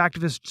pro-life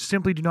activists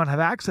simply do not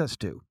have access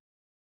to.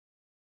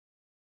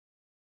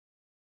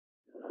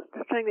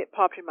 The thing that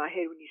popped in my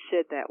head when you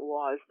said that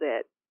was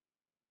that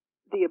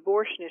the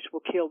abortionist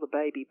will kill the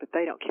baby, but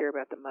they don't care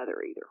about the mother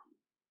either.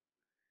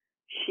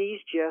 She's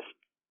just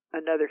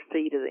another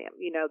fee to them.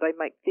 They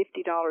make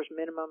 $50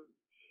 minimum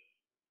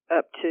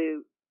up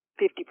to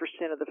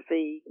 50% of the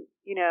fee.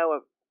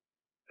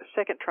 A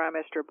second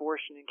trimester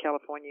abortion in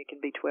California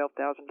can be $12,000.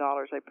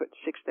 They put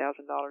 $6,000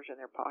 in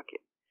their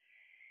pocket.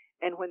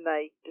 And when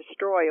they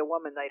destroy a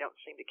woman, they don't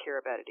seem to care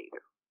about it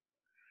either.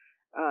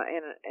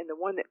 And the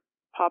one that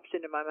pops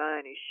into my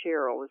mind is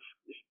Cheryl,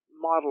 this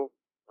model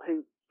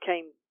who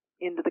came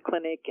into the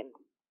clinic and,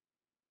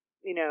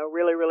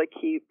 really, really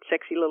cute,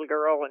 sexy little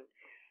girl, and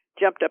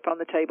jumped up on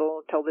the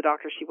table and told the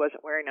doctor she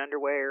wasn't wearing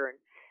underwear.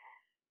 And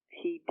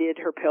he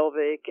did her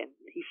pelvic, and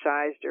he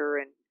sized her,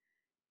 and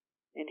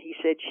he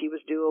said she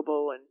was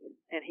doable,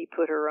 and he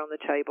put her on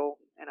the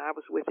table, and I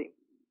was with him,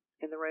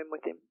 in the room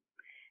with him.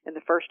 And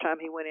the first time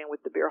he went in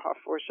with the Bierhoff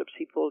forceps,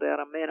 he pulled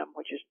out a menum,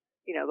 which is,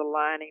 the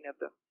lining of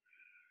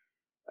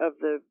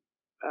the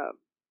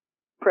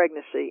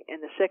pregnancy.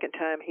 And the second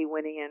time he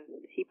went in,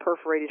 he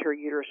perforated her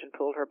uterus and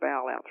pulled her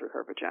bowel out through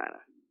her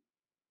vagina.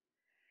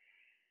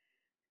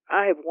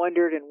 I have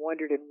wondered and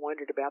wondered and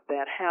wondered about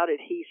that. How did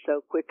he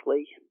so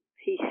quickly?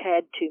 He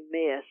had to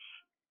miss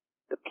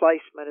the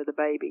placement of the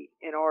baby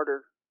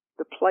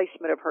the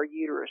placement of her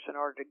uterus in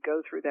order to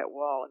go through that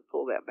wall and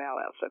pull that bowel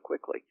out so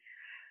quickly.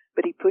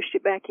 But he pushed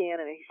it back in,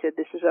 and he said,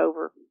 this is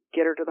over.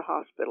 Get her to the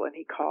hospital. And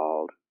he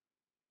called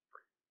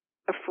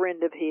a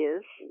friend of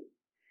his.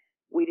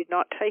 We did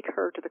not take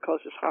her to the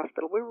closest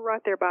hospital. We were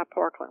right there by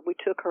Parkland. We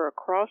took her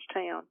across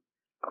town,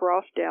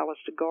 across Dallas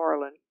to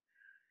Garland,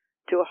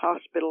 to a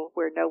hospital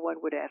where no one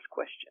would ask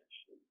questions.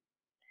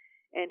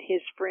 And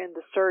his friend,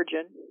 the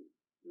surgeon,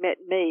 met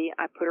me.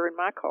 I put her in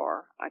my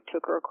car. I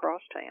took her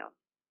across town.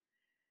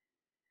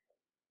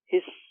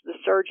 the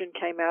surgeon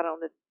came out on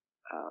the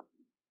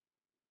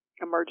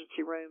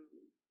emergency room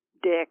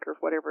deck or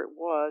whatever it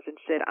was and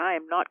said, "I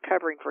am not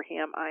covering for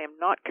him. I am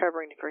not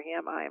covering for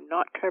him. I am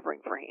not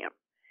covering for him."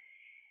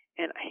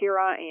 And here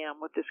I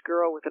am with this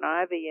girl with an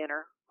IV in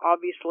her.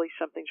 Obviously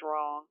something's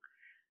wrong.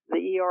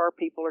 The ER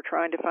people are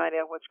trying to find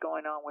out what's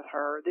going on with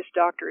her. This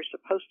doctor is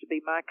supposed to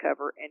be my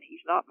cover, and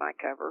he's not my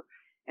cover,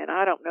 and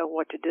I don't know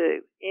what to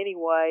do.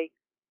 Anyway,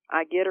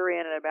 I get her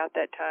in, and about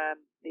that time,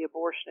 the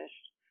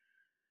abortionist,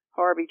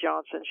 Harvey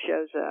Johnson,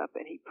 shows up,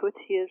 and he puts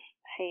his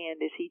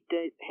hand, as he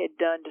had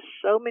done to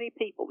so many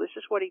people. This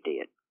is what he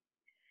did.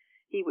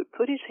 He would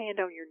put his hand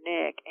on your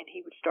neck, and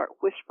he would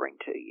start whispering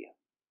to you.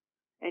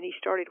 And he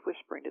started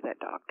whispering to that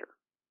doctor.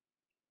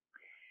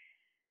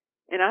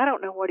 And I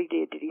don't know what he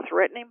did. Did he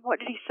threaten him? What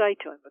did he say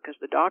to him? Because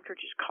the doctor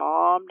just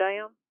calmed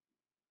down.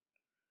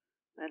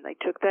 And they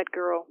took that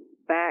girl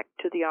back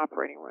to the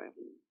operating room.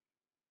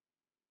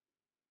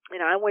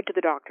 And I went to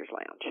the doctor's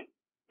lounge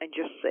and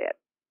just sat.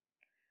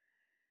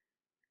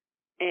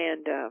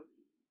 And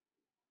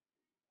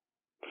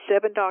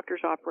 7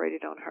 doctors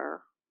operated on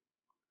her.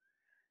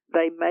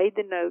 They made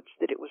the notes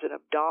that it was an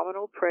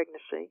abdominal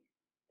pregnancy.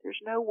 There's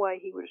no way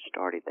he would have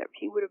started that.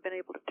 He would have been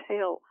able to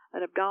tell.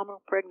 An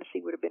abdominal pregnancy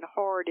would have been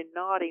hard and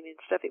knotting and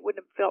stuff. It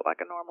wouldn't have felt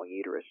like a normal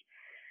uterus.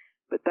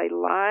 But they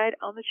lied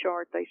on the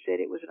chart. They said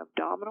it was an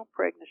abdominal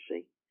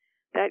pregnancy.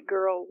 That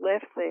girl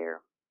left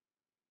there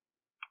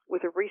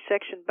with a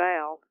resection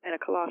bowel and a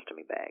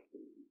colostomy bag.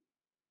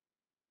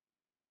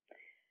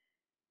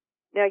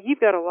 Now, you've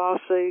got a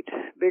lawsuit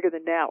bigger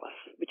than Dallas,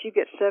 but you've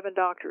got 7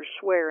 doctors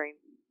swearing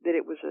that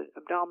it was an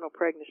abdominal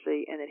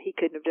pregnancy and that he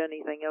couldn't have done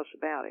anything else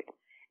about it.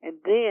 And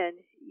then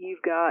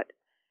you've got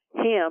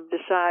him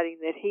deciding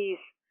that he's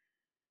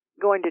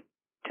going to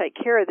take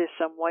care of this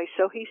some way,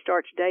 so he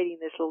starts dating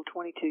this little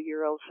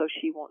 22-year-old so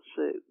she won't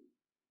sue.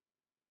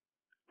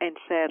 And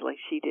sadly,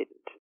 she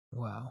didn't.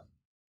 Wow.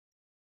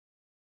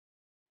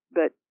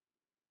 But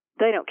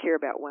they don't care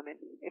about women.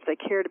 If they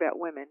cared about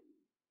women,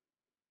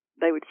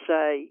 they would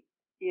say,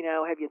 you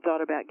know, have you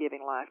thought about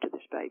giving life to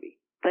this baby?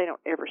 They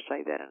don't ever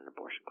say that in an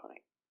abortion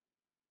clinic.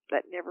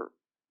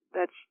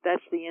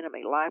 That's the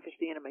enemy. Life is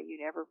the enemy. You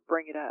never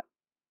bring it up.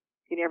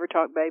 You never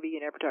talk baby. You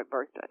never talk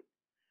birthday.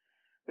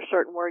 There's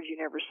certain words you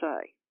never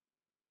say.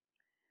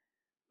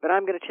 But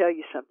I'm going to tell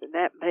you something.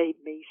 That made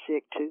me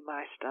sick to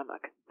my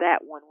stomach.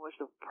 That one was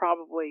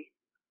probably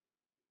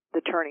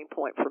the turning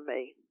point for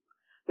me.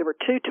 There were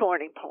 2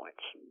 turning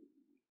points.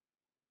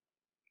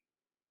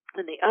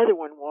 And the other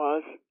one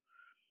was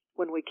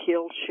when we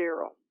killed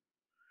Cheryl.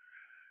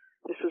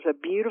 This was a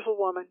beautiful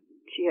woman.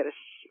 She had a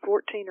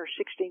 14 or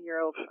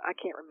 16-year-old, I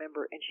can't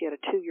remember, and she had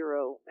a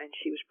 2-year-old, and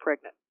she was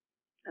pregnant.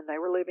 And they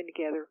were living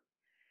together,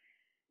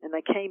 and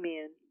they came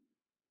in,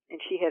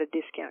 and she had a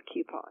discount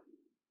coupon.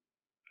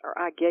 Or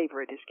I gave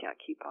her a discount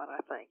coupon,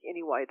 I think.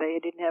 Anyway, they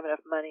didn't have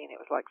enough money, and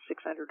it was like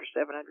 $600 or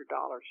 $700.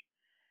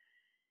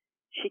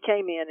 She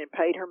came in and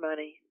paid her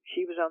money.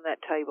 She was on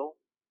that table.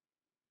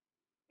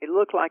 It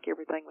looked like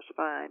everything was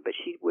fine, but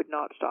she would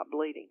not stop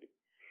bleeding.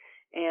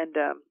 And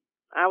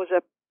I was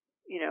up,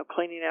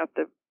 cleaning out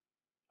the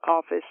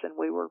office, and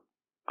we were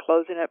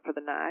closing up for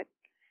the night.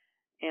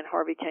 And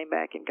Harvey came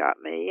back and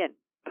got me and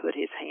put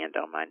his hand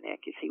on my neck,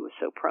 as he was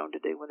so prone to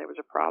do when there was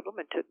a problem,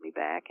 and took me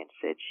back and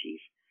said,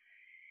 she's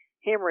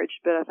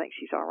hemorrhaged, but I think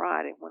she's all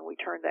right. And when we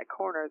turned that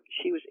corner,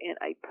 she was in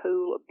a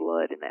pool of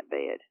blood in that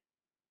bed.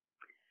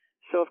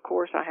 So, of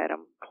course, I had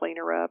them clean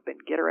her up and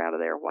get her out of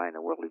there. Why in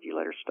the world did you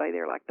let her stay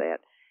there like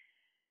that?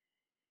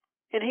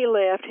 And he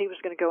left. He was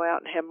going to go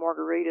out and have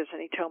margaritas,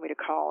 and he told me to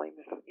call him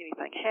if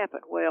anything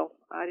happened. Well,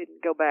 I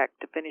didn't go back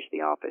to finish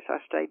the office. I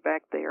stayed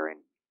back there,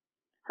 and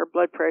her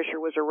blood pressure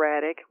was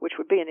erratic, which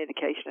would be an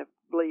indication of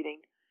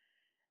bleeding.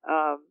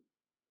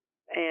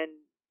 And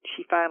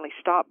she finally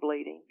stopped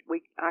bleeding.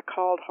 I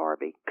called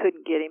Harvey,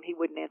 couldn't get him. He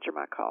wouldn't answer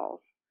my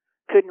calls,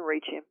 couldn't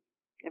reach him.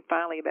 And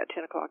finally, about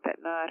 10 o'clock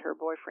that night, her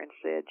boyfriend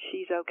said,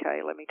 she's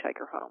okay, let me take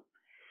her home.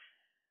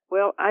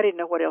 Well, I didn't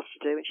know what else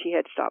to do, and she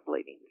had stopped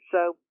bleeding.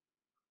 So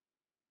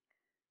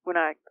when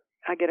I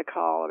get a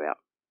call about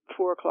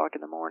 4 o'clock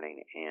in the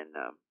morning, and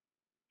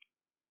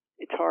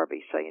it's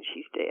Harvey saying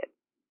she's dead.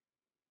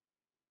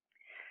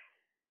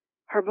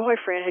 Her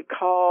boyfriend had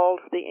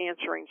called the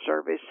answering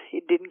service.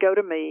 It didn't go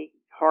to me.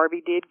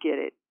 Harvey did get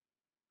it.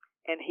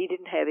 And he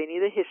didn't have any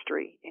of the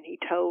history. And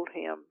he told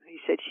him, he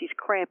said, she's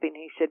cramping.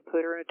 He said,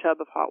 put her in a tub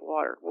of hot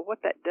water. Well,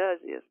 what that does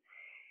is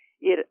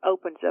it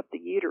opens up the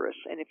uterus.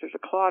 And if there's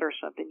a clot or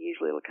something,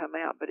 usually it'll come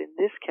out. But in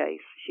this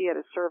case, she had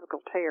a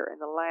cervical tear,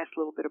 and the last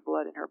little bit of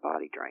blood in her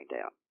body drained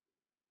out.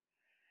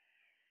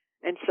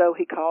 And so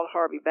he called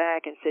Harvey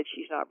back and said,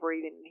 she's not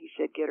breathing. And he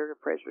said, get her to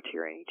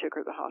Presbyterian. He took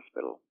her to the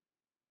hospital.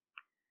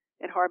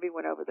 And Harvey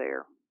went over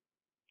there.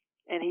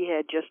 And he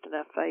had just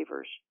enough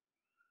favors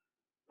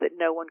that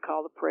no one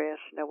called the press,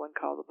 no one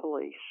called the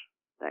police.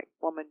 That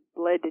woman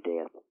bled to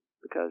death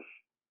because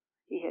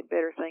he had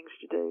better things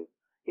to do.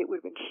 It would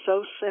have been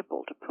so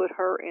simple to put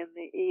her in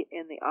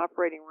the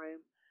operating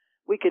room.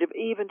 We could have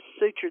even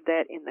sutured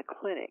that in the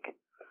clinic,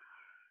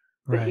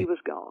 but he was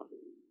gone.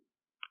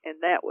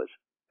 And that was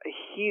a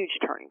huge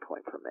turning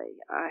point for me.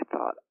 I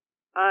thought,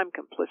 I'm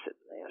complicit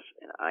in this,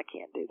 and I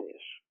can't do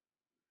this.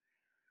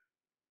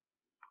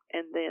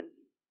 And then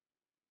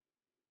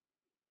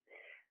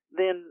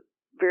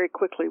very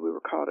quickly we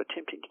were caught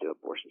attempting to do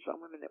abortions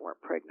on women that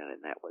weren't pregnant,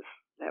 and that was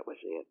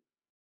it.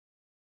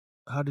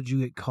 How did you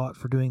get caught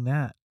for doing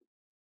that?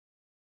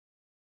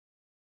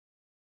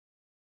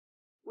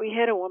 We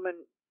had a woman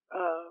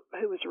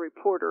who was a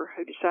reporter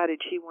who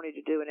decided she wanted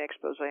to do an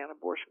expose on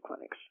abortion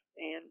clinics,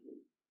 and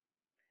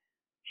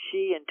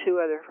she and two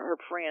other her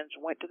friends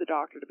went to the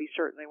doctor to be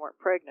certain they weren't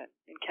pregnant,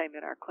 and came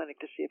in our clinic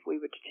to see if we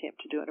would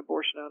attempt to do an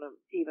abortion on them,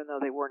 even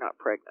though they were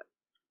not pregnant.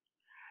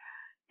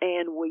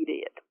 And we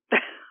did.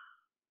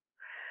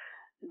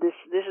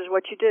 This is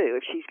what you do.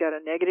 If she's got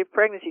a negative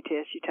pregnancy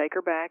test, you take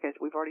her back, as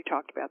we've already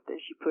talked about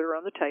this. You put her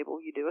on the table.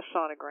 You do a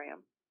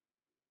sonogram.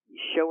 You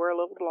show her a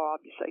little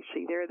blob. You say,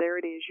 see, there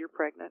it is. You're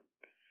pregnant.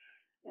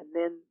 And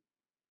then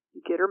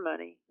you get her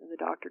money, and the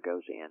doctor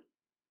goes in,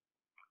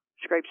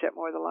 scrapes out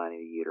more of the lining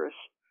of the uterus,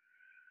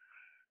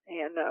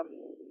 and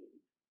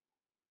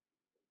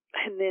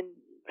then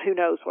who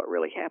knows what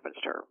really happens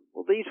to her.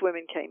 Well, these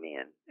women came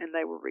in, and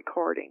they were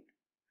recording.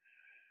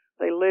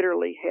 They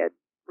literally had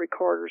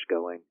recorders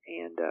going,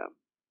 and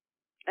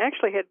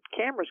actually had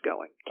cameras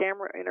going,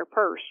 camera in her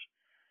purse.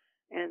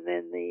 And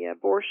then the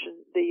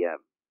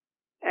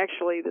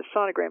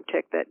sonogram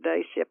tech that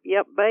day said,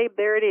 yep, babe,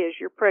 there it is,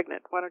 you're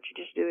pregnant, why don't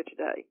you just do it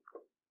today?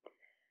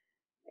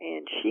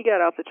 And she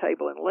got off the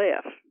table and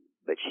left,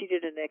 but she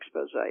did an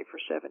expose for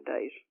 7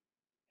 days,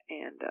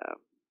 and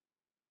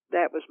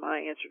that was my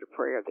answer to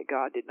prayer, that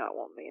God did not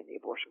want me in the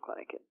abortion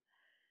clinic,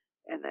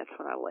 and that's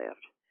when I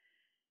left.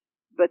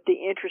 But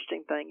the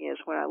interesting thing is,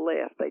 when I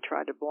left, they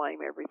tried to blame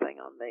everything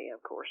on me,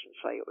 of course, and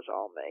say it was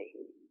all me.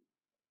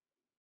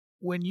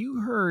 When you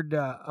heard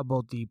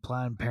about the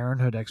Planned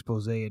Parenthood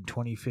expose in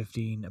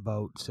 2015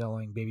 about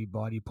selling baby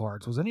body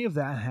parts, was any of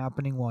that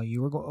happening while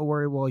you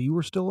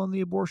were still in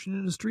the abortion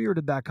industry, or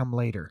did that come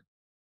later?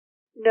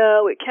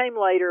 No, it came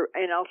later,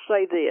 and I'll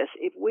say this.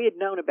 If we had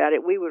known about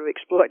it, we would have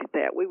exploited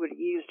that. We would have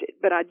used it.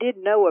 But I did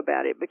know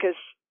about it because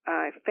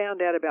I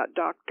found out about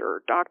Dr.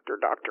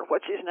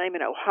 What's his name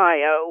in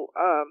Ohio?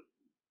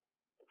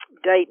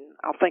 Dayton.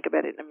 I'll think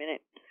about it in a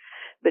minute.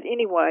 But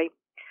anyway,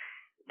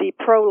 the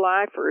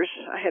pro-lifers,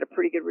 I had a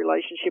pretty good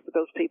relationship with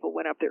those people,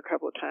 went up there a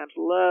couple of times,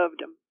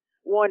 loved them,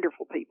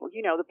 wonderful people.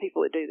 You know, the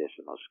people that do this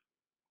are the most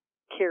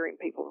caring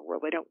people in the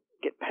world. They don't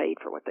get paid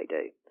for what they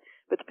do.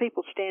 But the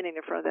people standing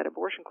in front of that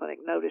abortion clinic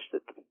noticed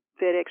that the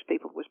FedEx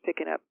people was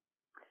picking up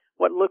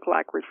what looked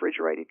like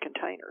refrigerated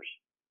containers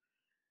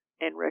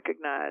and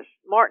recognized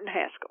Martin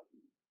Haskell.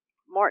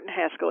 Martin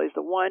Haskell is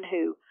the one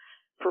who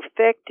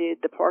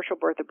perfected the partial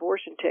birth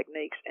abortion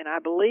techniques, and I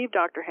believe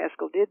Dr.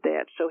 Haskell did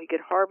that so he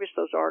could harvest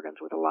those organs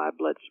with a live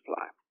blood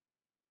supply.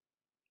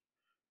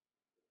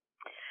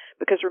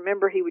 Because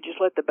remember, he would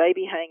just let the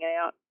baby hang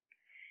out,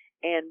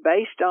 and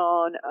based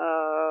on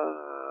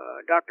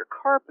Dr.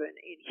 Carpin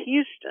in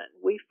Houston,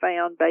 we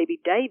found baby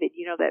David.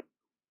 You know, that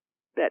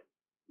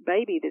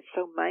baby that's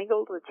so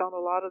mangled, that's on a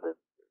lot of the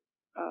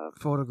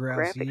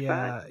photographs.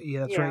 Yeah, that's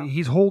yeah. right.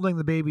 He's holding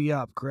the baby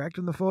up, correct,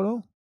 in the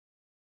photo?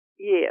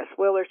 Yes,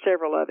 well, there's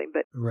several of him,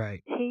 but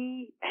right.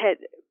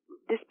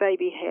 This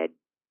baby had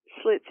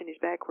slits in his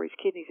back where his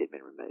kidneys had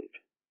been removed.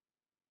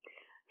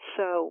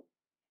 So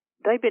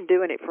they've been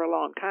doing it for a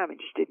long time and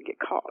just didn't get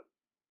caught.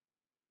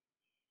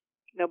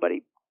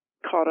 Nobody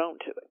caught on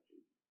to it,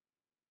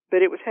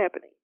 but it was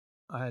happening.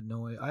 I had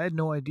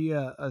no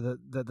idea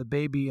that the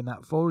baby in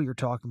that photo you're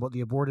talking about,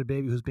 the aborted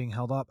baby who's being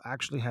held up,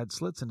 actually had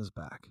slits in his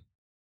back.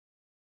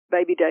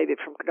 Baby David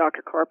from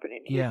Dr. Carpin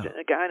in Houston,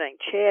 a guy named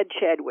Chad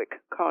Chadwick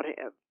found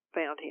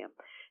him.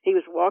 He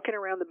was walking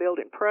around the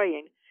building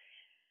praying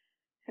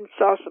and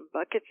saw some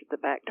buckets at the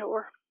back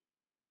door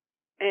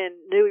and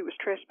knew he was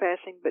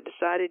trespassing, but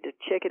decided to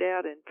check it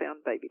out and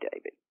found baby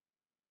David.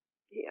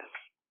 Yes.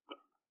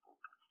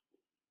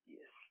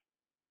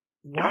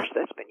 Gosh,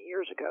 that's been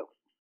years ago.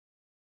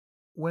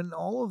 When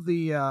all of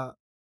the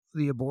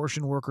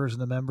abortion workers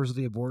and the members of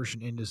the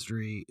abortion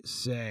industry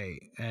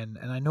say, and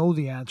I know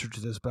the answer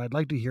to this, but I'd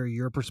like to hear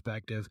your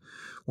perspective,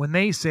 when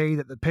they say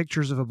that the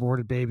pictures of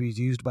aborted babies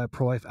used by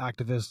pro-life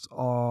activists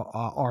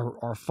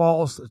are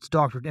false, it's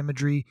doctored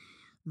imagery,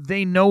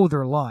 they know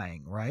they're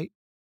lying, right?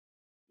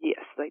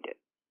 Yes, they do.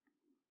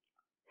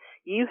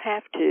 You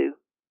have to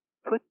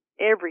put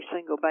every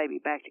single baby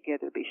back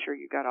together to be sure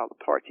you got all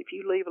the parts. If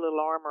you leave a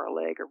little arm or a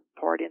leg or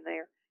part in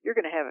there, you're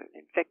going to have an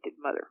infected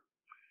mother.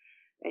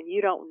 And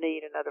you don't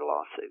need another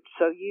lawsuit.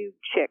 So you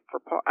check for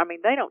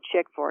they don't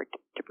check for it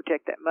to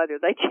protect that mother.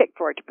 They check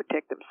for it to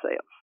protect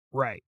themselves.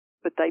 Right.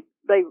 But they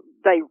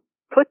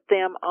put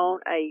them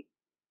on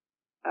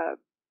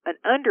an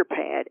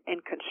underpad and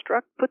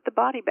put the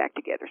body back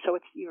together. So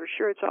you're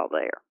sure it's all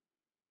there.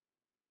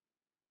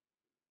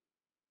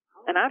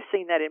 And I've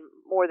seen that in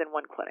more than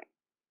one clinic.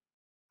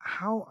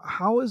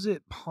 How is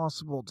it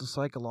possible to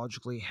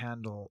psychologically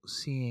handle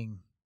seeing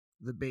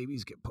the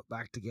babies get put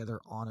back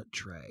together on a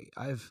tray?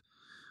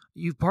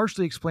 You've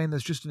partially explained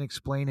this just in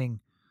explaining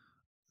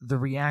the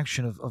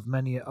reaction of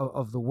many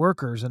of the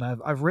workers, and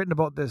I've written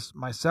about this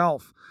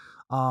myself,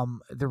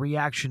 the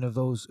reaction of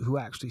those who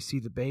actually see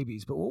the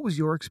babies. But what was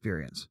your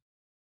experience?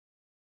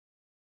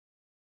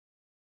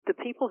 The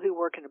people who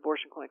work in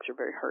abortion clinics are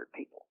very hurt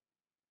people.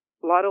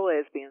 A lot of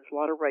lesbians, a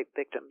lot of rape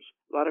victims,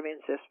 a lot of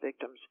incest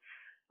victims,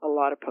 a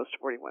lot of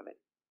post-aborting women.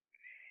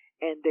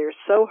 And they're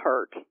so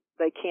hurt,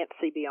 they can't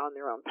see beyond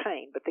their own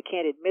pain, but they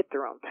can't admit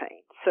their own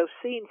pain. So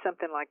seeing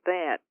something like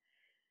that,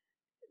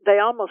 they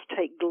almost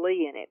take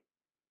glee in it,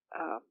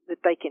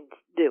 that they can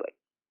do it.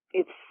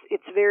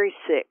 It's very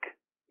sick.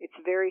 It's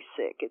very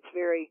sick. It's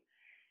very,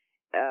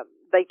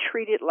 they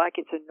treat it like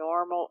it's a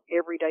normal,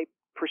 everyday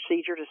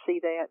procedure to see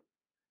that.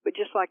 But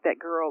just like that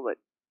girl that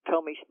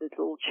told me the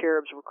little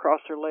cherubs were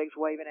cross their legs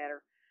waving at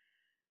her,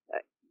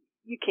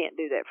 you can't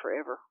do that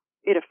forever.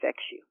 It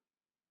affects you.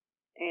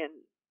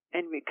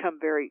 And become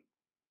very,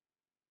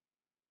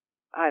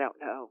 I don't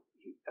know,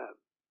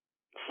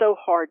 so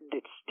hardened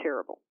it's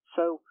terrible.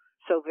 So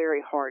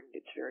very hardened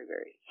it's very,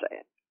 very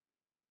sad.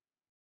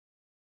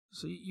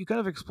 So you kind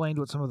of explained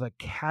what some of the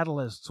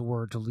catalysts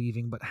were to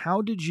leaving, but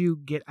how did you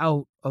get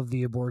out of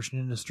the abortion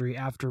industry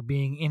after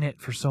being in it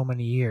for so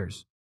many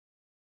years?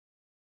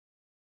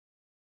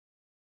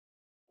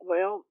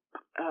 Well,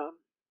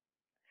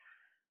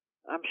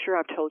 I'm sure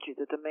I've told you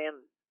that the man,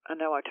 I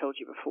know I told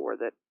you before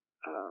that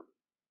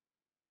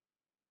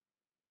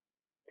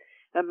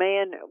a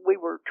man, we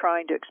were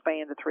trying to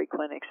expand the 3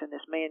 clinics, and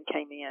this man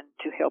came in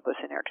to help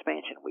us in our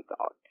expansion, we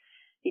thought.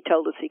 He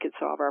told us he could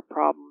solve our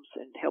problems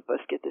and help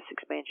us get this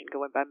expansion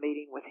going by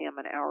meeting with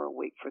him an hour a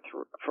week for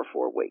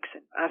 4 weeks.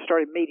 And I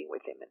started meeting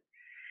with him,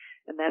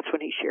 and that's when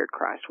he shared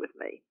Christ with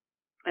me.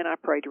 And I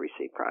prayed to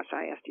receive Christ.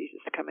 I asked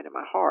Jesus to come into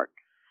my heart.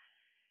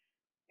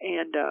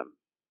 And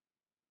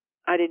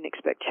I didn't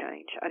expect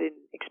change. I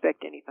didn't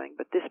expect anything.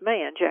 But this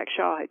man, Jack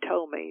Shaw, had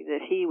told me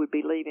that he would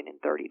be leaving in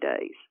 30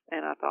 days.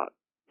 And I thought,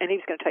 and he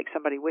was going to take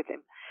somebody with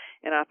him.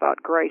 And I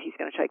thought, great, he's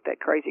going to take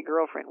that crazy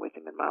girlfriend with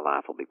him, and my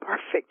life will be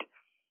perfect.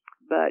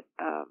 But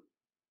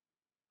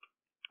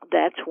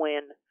that's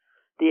when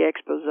the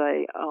expose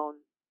on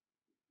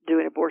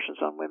doing abortions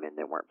on women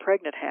that weren't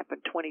pregnant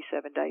happened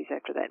 27 days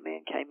after that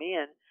man came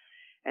in.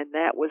 And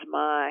that was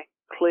my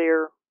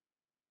clear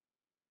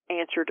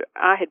answer to,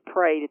 I had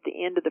prayed at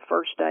the end of the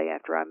first day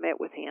after I met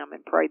with him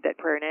and prayed that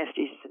prayer and asked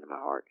Jesus into my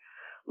heart,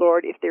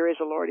 Lord, if there is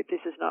a Lord, if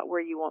this is not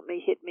where you want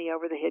me, hit me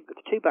over the head with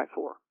a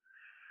 2x4.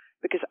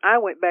 Because I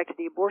went back to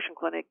the abortion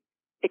clinic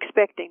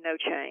expecting no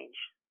change.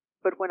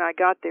 But when I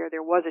got there,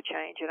 there was a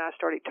change, and I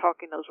started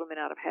talking those women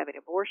out of having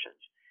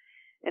abortions.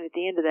 And at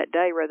the end of that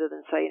day, rather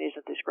than saying,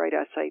 isn't this great,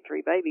 I saved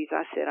 3 babies,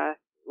 I said I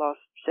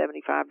lost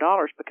 $75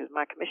 because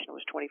my commission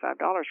was $25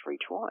 for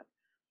each one.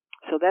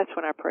 So that's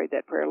when I prayed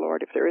that prayer,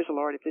 Lord, if there is a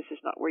Lord, if this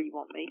is not where you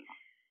want me,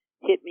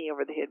 hit me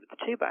over the head with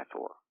the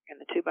 2x4. And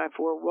the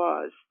 2x4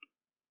 was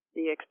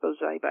the expose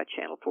by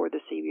Channel 4, the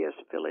CBS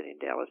affiliate in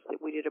Dallas,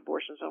 that we did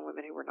abortions on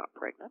women who were not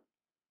pregnant.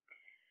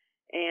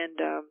 And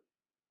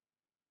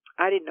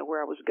I didn't know where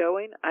I was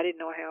going. I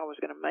didn't know how I was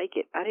going to make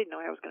it. I didn't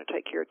know how I was going to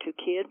take care of 2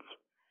 kids.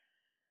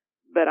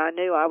 But I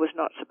knew I was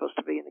not supposed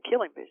to be in the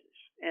killing business.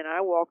 And I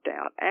walked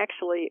out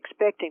actually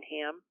expecting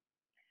him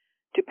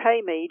to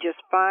pay me just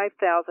 $5,000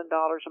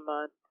 a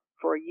month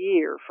for a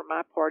year for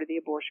my part of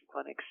the abortion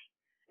clinics.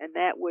 And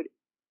that would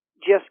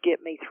just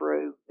get me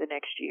through the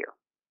next year.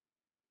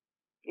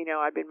 You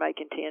know, I'd been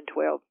making $10,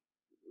 $12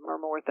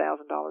 or more $1,000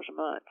 a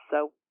month.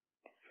 So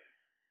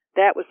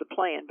that was the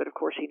plan. But of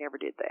course, he never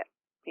did that.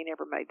 He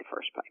never made the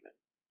first payment.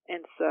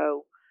 And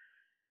so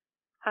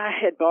I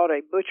had bought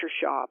a butcher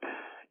shop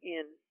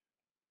in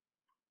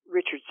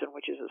Richardson,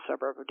 which is a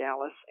suburb of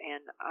Dallas,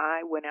 and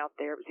I went out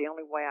there. It was the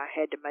only way I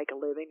had to make a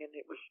living, and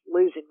it was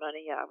losing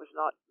money. I was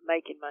not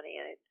making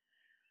money in it.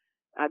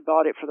 I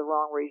bought it for the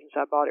wrong reasons.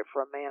 I bought it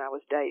for a man I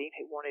was dating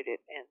who wanted it,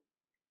 and,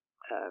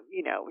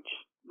 it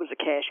just was a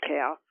cash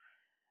cow.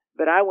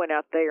 But I went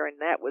out there,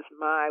 and that was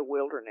my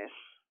wilderness,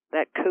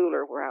 that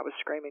cooler where I was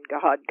screaming,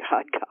 God,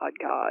 God, God,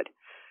 God.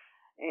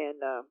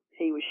 And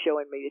he was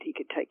showing me that he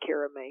could take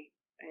care of me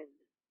in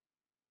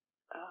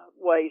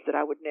ways that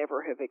I would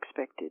never have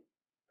expected.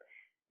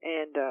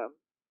 And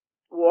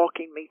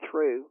walking me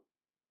through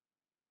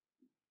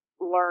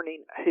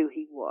learning who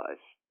he was.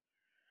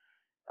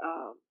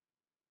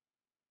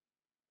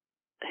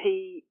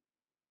 He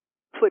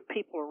put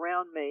people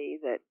around me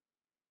that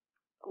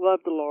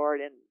loved the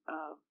Lord and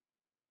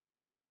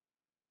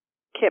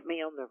kept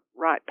me on the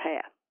right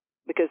path.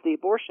 Because the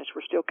abortionists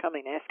were still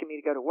coming, asking me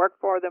to go to work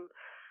for them,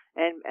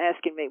 and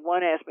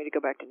one asked me to go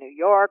back to New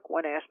York,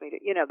 one asked me to,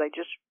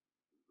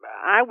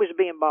 I was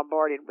being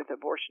bombarded with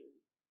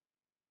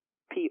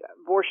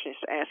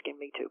abortionists asking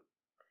me to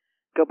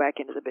go back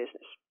into the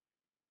business.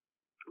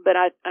 But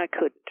I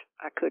couldn't.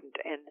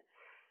 And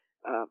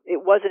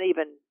it wasn't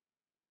even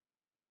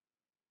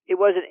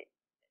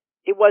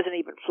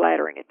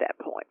flattering at that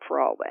point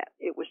for all that.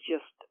 It was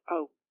just,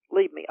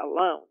 leave me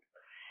alone.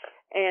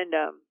 And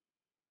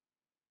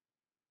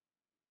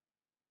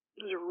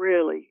it was a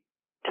really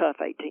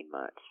tough 18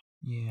 months.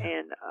 Yeah.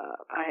 And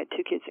I had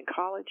 2 kids in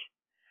college.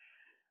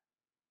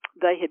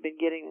 they had been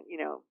getting,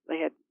 they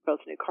had both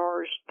new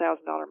cars,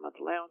 $1,000 a month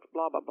allowance,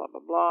 blah, blah, blah,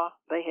 blah, blah.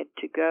 They had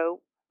to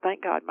go.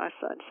 Thank God my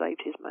son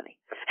saved his money.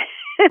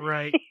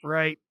 Right,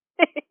 right.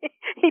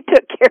 He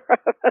took care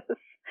of us.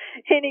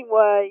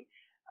 Anyway,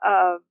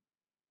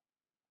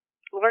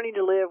 learning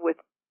to live with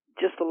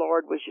just the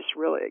Lord was just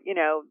really,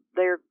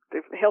 the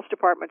health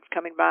department's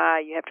coming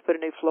by. You have to put a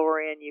new floor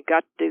in. You've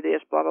got to do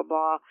this, blah, blah,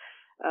 blah.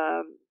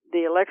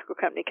 The electrical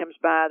company comes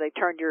by. They're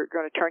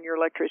going to turn your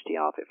electricity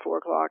off at 4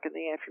 o'clock in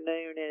the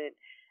afternoon, and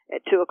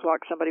at 2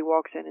 o'clock somebody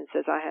walks in and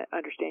says, I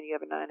understand you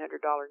have a $900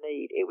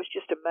 need. It was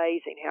just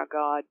amazing how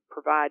God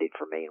provided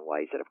for me in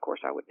ways that, of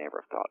course, I would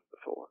never have thought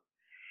before.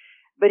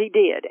 But he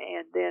did.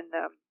 And then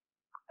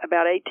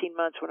about 18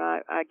 months when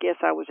I guess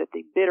I was at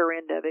the bitter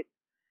end of it,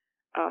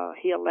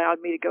 he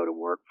allowed me to go to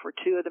work for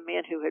two of the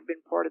men who had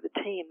been part of the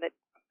team. That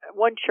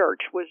one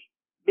church was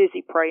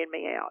busy praying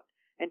me out,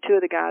 and two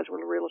of the guys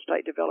were real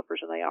estate developers,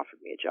 and they offered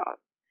me a job,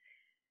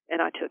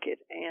 and I took it.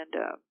 And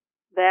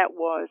that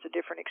was a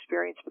different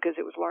experience because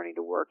it was learning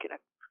to work in a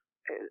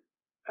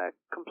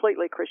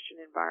completely Christian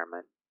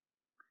environment.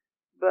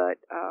 But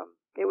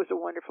it was a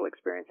wonderful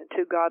experience, and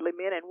two godly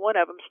men, and one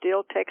of them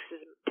still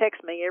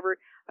texts me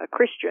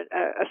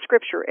a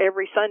scripture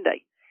every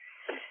Sunday.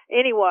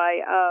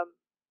 Anyway,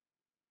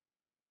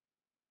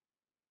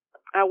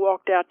 I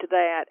walked out to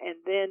that, and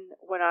then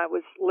when I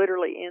was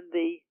literally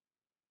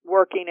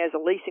working as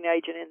a leasing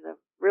agent in the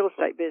real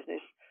estate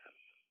business,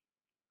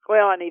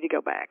 well, I need to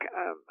go back.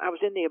 I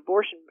was in the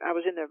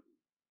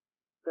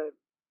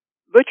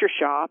butcher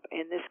shop,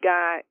 and this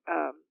guy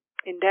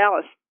in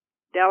Dallas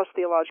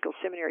Theological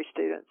Seminary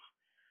students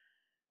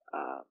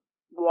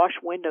wash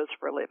windows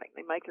for a living.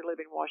 They make their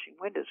living washing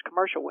windows,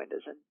 commercial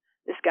windows, and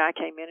this guy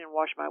came in and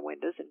washed my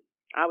windows, and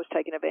I was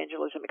taking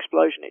Evangelism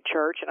Explosion at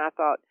church, and I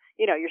thought,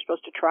 you're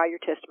supposed to try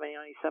your testimony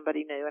on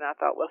somebody new, and I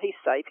thought, well, he's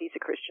safe, he's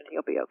a Christian,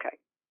 he'll be okay.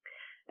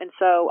 And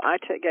so I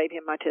gave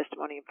him my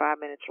testimony in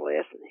 5 minutes or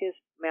less, and his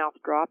mouth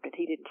dropped, and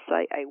he didn't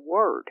say a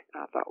word.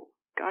 And I thought,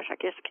 gosh, I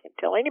guess I can't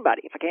tell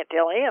anybody if I can't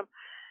tell him.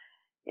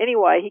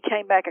 Anyway, he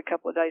came back a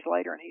couple of days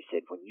later, and he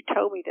said, when you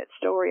told me that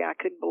story, I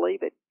couldn't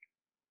believe it.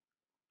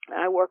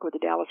 I work with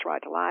the Dallas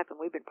Right to Life, and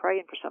we've been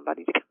praying for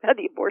somebody to come out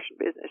of the abortion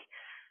business.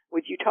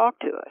 Would you talk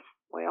to us?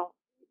 Well,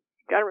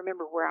 you've got to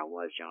remember where I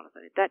was,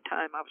 Jonathan. At that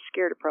time, I was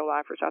scared of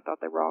pro-lifers. I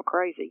thought they were all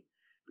crazy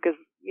because,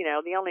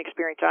 the only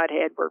experience I'd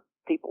had were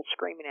people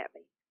screaming at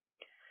me.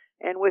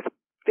 And with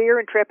fear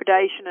and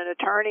trepidation, an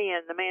attorney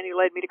and the man who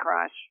led me to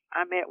Christ,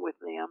 I met with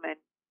them. And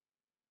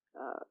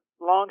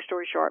long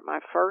story short, my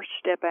first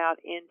step out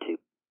into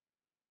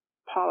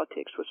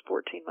politics was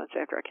 14 months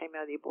after I came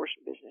out of the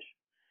abortion business.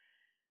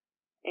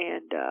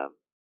 And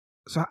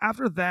so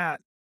after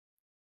that,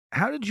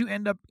 how did you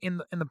end up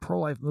in the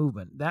pro-life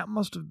movement? That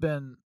must have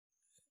been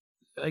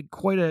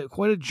quite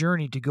a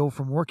journey to go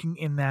from working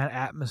in that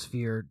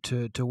atmosphere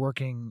to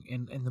working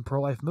in the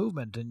pro-life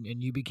movement, and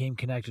you became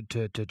connected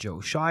to Joe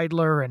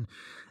Scheidler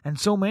and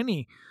so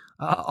many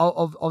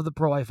of the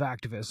pro-life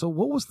activists. So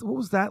what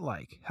was that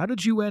like? How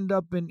did you end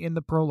up in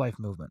the pro-life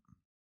movement?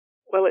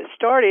 Well, it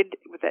started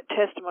with that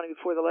testimony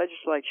before the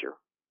legislature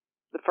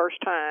the first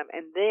time,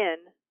 and then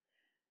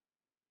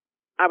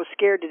I was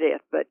scared to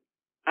death, but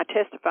I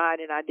testified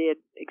and I did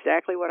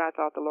exactly what I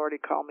thought the Lord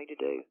had called me to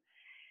do.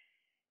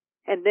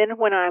 And then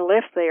when I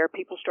left there,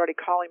 people started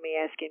calling me,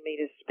 asking me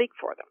to speak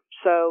for them.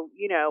 So,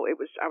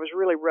 I was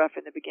really rough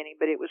in the beginning,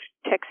 but it was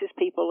Texas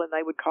people, and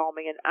they would call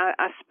me. And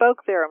I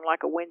spoke there on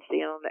like a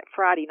Wednesday, and on that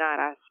Friday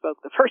night, I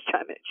spoke the first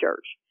time at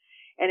church.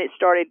 And it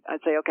started,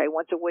 I'd say, okay,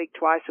 once a week,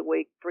 twice a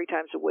week, 3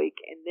 times a week.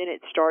 And then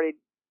it started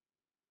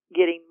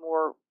getting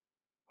more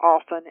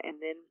often. And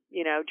then,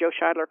 Joe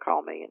Scheidler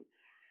called me, and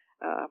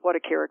what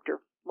a character.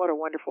 What a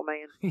wonderful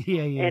man.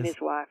 Yeah, he and is.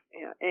 his wife.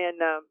 Yeah.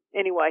 And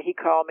anyway, he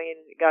called me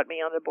and got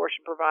me on the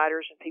abortion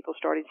providers, and people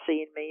started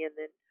seeing me, and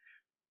then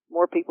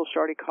more people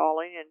started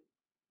calling, and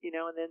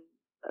and then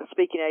a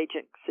speaking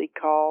agency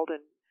called,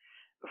 and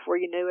before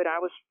you knew it,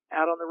 I was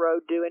out on the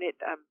road doing it.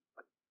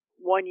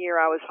 1 year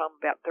I was home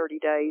about 30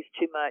 days,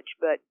 too much,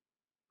 but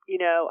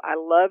I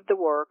loved the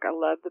work, I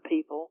loved the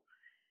people,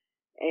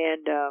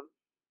 and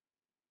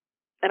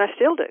I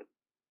still do.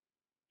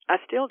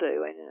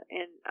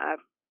 And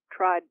I've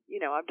tried,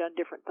 I've done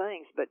different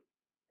things, but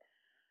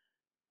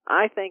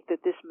I think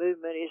that this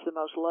movement is the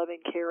most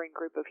loving, caring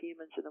group of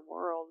humans in the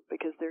world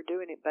because they're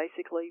doing it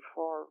basically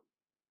for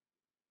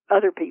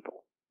other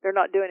people. They're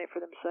not doing it for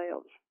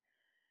themselves.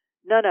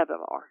 None of them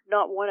are.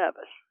 Not one of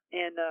us.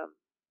 And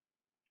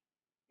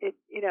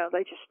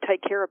they just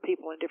take care of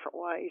people in different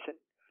ways, and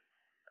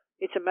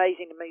it's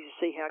amazing to me to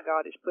see how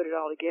God has put it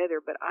all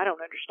together, but I don't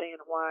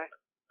understand why.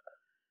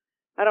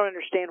 I don't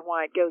understand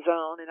why it goes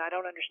on, and I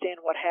don't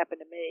understand what happened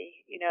to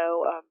me.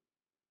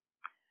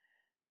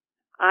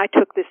 I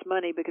took this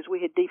money because we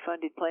had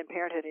defunded Planned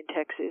Parenthood in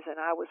Texas, and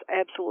I was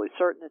absolutely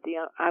certain that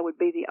I would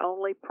be the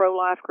only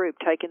pro-life group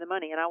taking the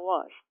money, and I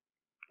was.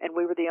 And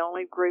we were the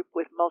only group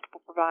with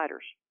multiple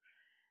providers.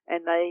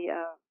 And they,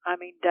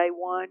 day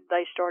one,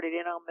 they started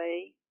in on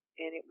me,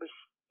 and it was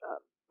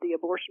the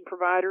abortion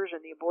providers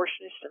and the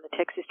abortionists and the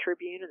Texas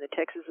Tribune and the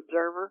Texas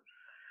Observer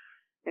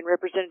and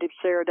Representative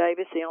Sarah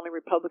Davis, the only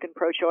Republican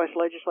pro-choice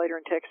legislator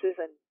in Texas.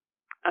 And,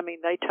 I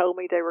mean, they told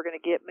me they were going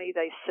to get me.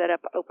 They set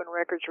up open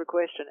records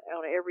requests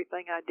on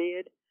everything I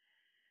did.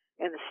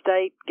 And the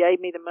state gave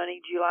me the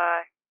money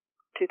July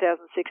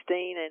 2016,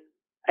 and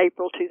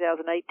April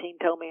 2018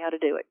 told me how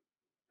to do it.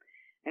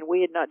 And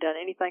we had not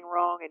done anything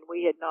wrong, and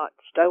we had not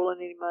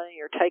stolen any money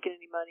or taken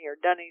any money or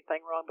done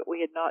anything wrong, but we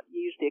had not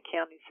used the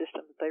accounting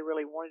system that they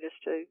really wanted us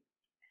to.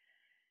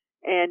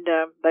 And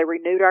they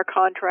renewed our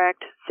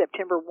contract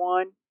September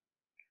 1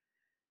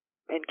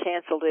 and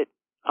canceled it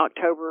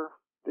October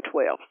the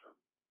 12th.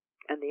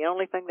 And the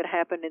only thing that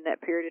happened in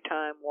that period of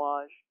time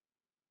was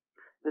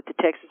that the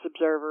Texas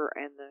Observer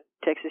and the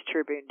Texas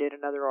Tribune did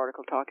another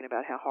article talking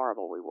about how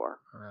horrible we were.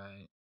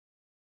 Right.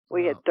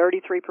 We had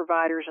 33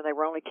 providers, and they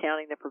were only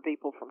counting them for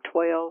people from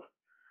 12.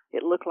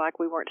 It looked like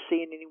we weren't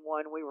seeing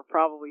anyone. We were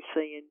probably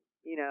seeing,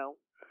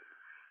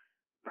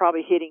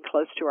 probably hitting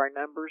close to our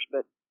numbers,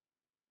 but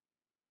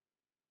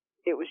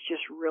it was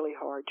just really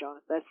hard,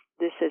 Jonathan.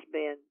 This has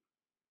been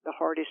the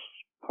hardest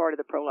part of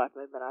the pro-life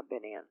movement I've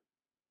been in,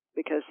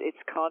 because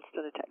it's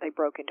constant attack. They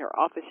broke into our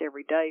office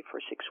every day for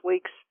 6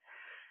 weeks.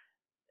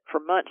 For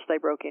months, they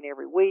broke in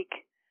every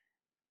week.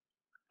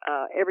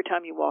 Every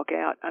time you walk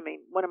out, I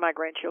mean, one of my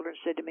grandchildren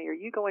said to me, "Are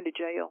you going to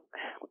jail?"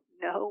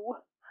 No.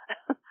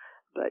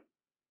 But,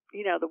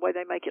 the way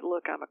they make it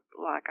look, I'm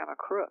a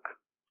crook.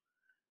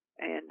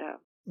 And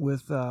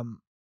with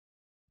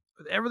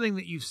everything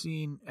that you've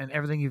seen and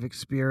everything you've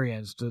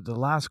experienced, the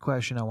last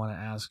question I want to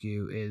ask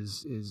you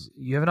is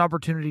you have an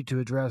opportunity to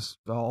address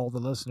all the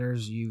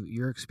listeners.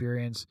 Your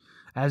experience,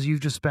 as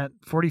you've just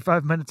spent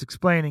 45 minutes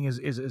explaining,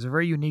 is a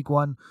very unique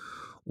one.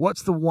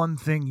 What's the one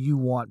thing you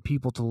want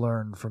people to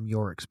learn from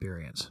your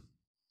experience?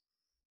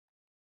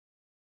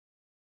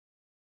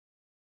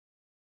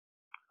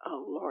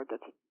 Oh, Lord,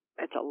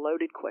 that's a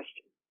loaded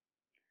question.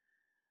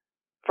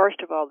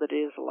 First of all, that it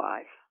is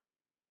life.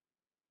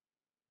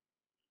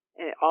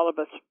 And all of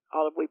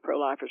we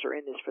pro-lifers are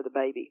in this for the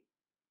baby.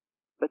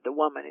 But the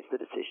woman is the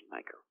decision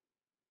maker.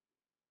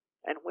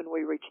 And when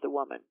we reach the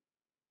woman,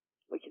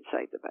 we can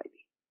save the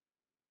baby.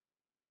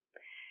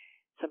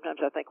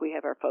 Sometimes I think we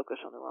have our focus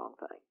on the wrong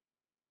thing.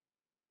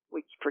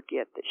 We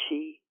forget that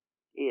she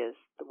is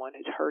the one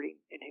who's hurting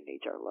and who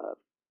needs our love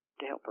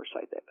to help her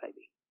save that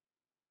baby.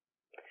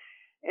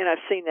 And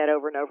I've seen that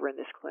over and over in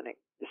this clinic.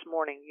 This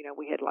morning,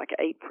 we had like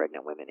 8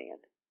 pregnant women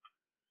in.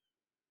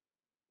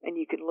 And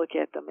you can look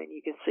at them and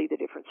you can see the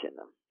difference in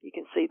them. You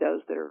can see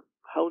those that are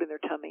holding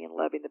their tummy and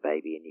loving the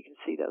baby, and you can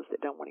see those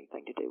that don't want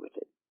anything to do with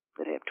it,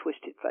 that have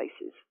twisted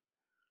faces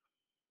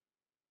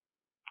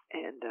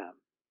and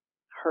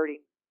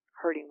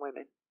hurting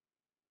women.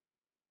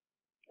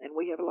 And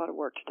we have a lot of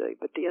work to do.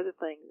 But the other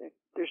thing,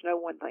 there's no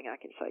one thing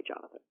I can say,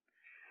 Jonathan.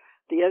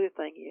 The other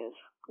thing is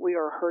we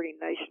are a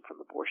hurting nation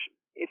from abortion.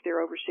 If there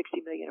are over 60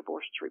 million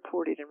abortions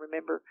reported, and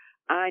remember,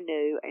 I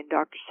knew, and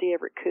Dr. C.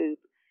 Everett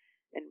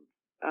and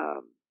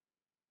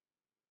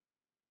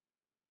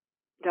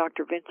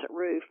Dr. Vincent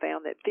Rue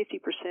found that 50%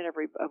 of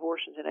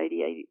abortions in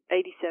 87,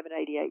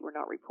 88 were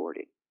not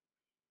reported.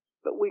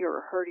 But we are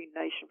a hurting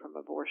nation from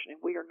abortion,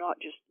 and we are not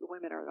just, the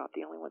women are not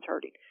the only ones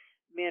hurting.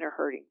 Men are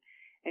hurting.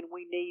 And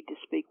we need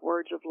to speak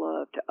words of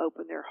love to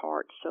open their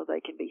hearts so they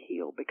can be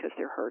healed, because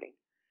they're hurting.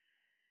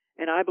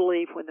 And I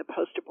believe when the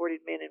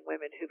post-aborted men and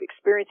women who've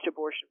experienced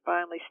abortion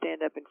finally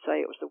stand up and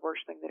say it was the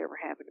worst thing that ever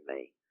happened to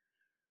me,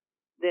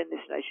 then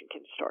this nation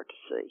can start to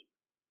see.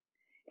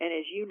 And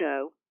as you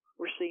know,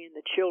 we're seeing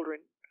the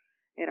children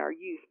and our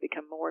youth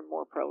become more and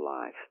more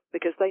pro-life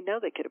because they know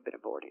they could have been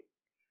aborted.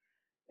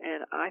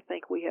 And I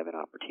think we have an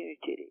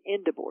opportunity to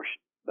end abortion,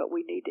 but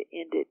we need to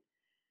end it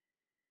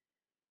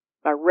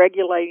by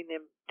regulating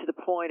them to the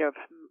point of,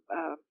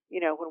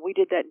 when we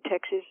did that in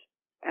Texas,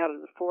 out of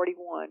the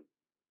 41,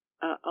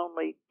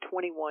 only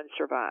 21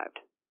 survived.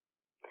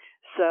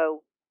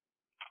 So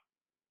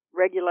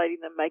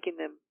regulating them, making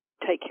them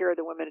take care of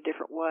the women a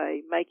different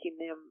way, making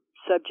them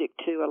subject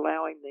to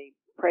allowing the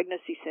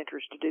pregnancy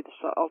centers to do the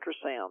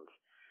ultrasounds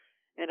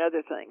and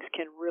other things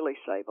can really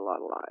save a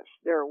lot of lives.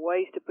 There are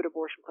ways to put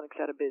abortion clinics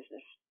out of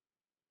business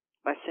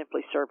by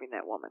simply serving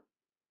that woman.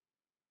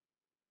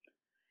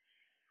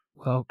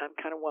 Well, I'm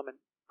kind of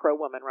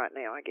pro-woman right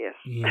now, I guess.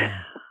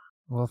 Yeah.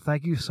 Well,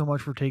 thank you so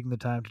much for taking the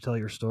time to tell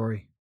your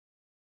story.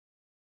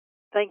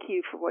 Thank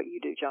you for what you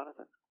do,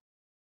 Jonathan.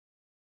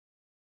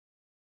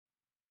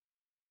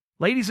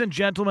 Ladies and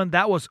gentlemen,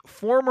 that was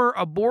former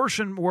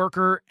abortion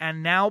worker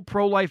and now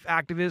pro-life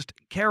activist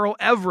Carol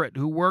Everett,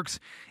 who works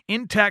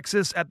in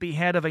Texas at the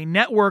head of a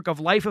network of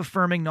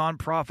life-affirming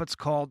nonprofits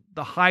called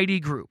the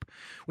Heidi Group.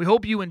 We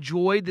hope you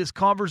enjoyed this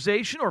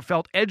conversation or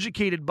felt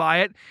educated by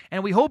it,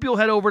 and we hope you'll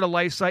head over to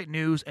LifeSite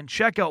News and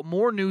check out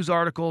more news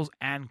articles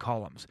and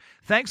columns.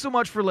 Thanks so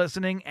much for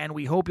listening, and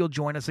we hope you'll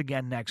join us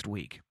again next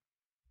week.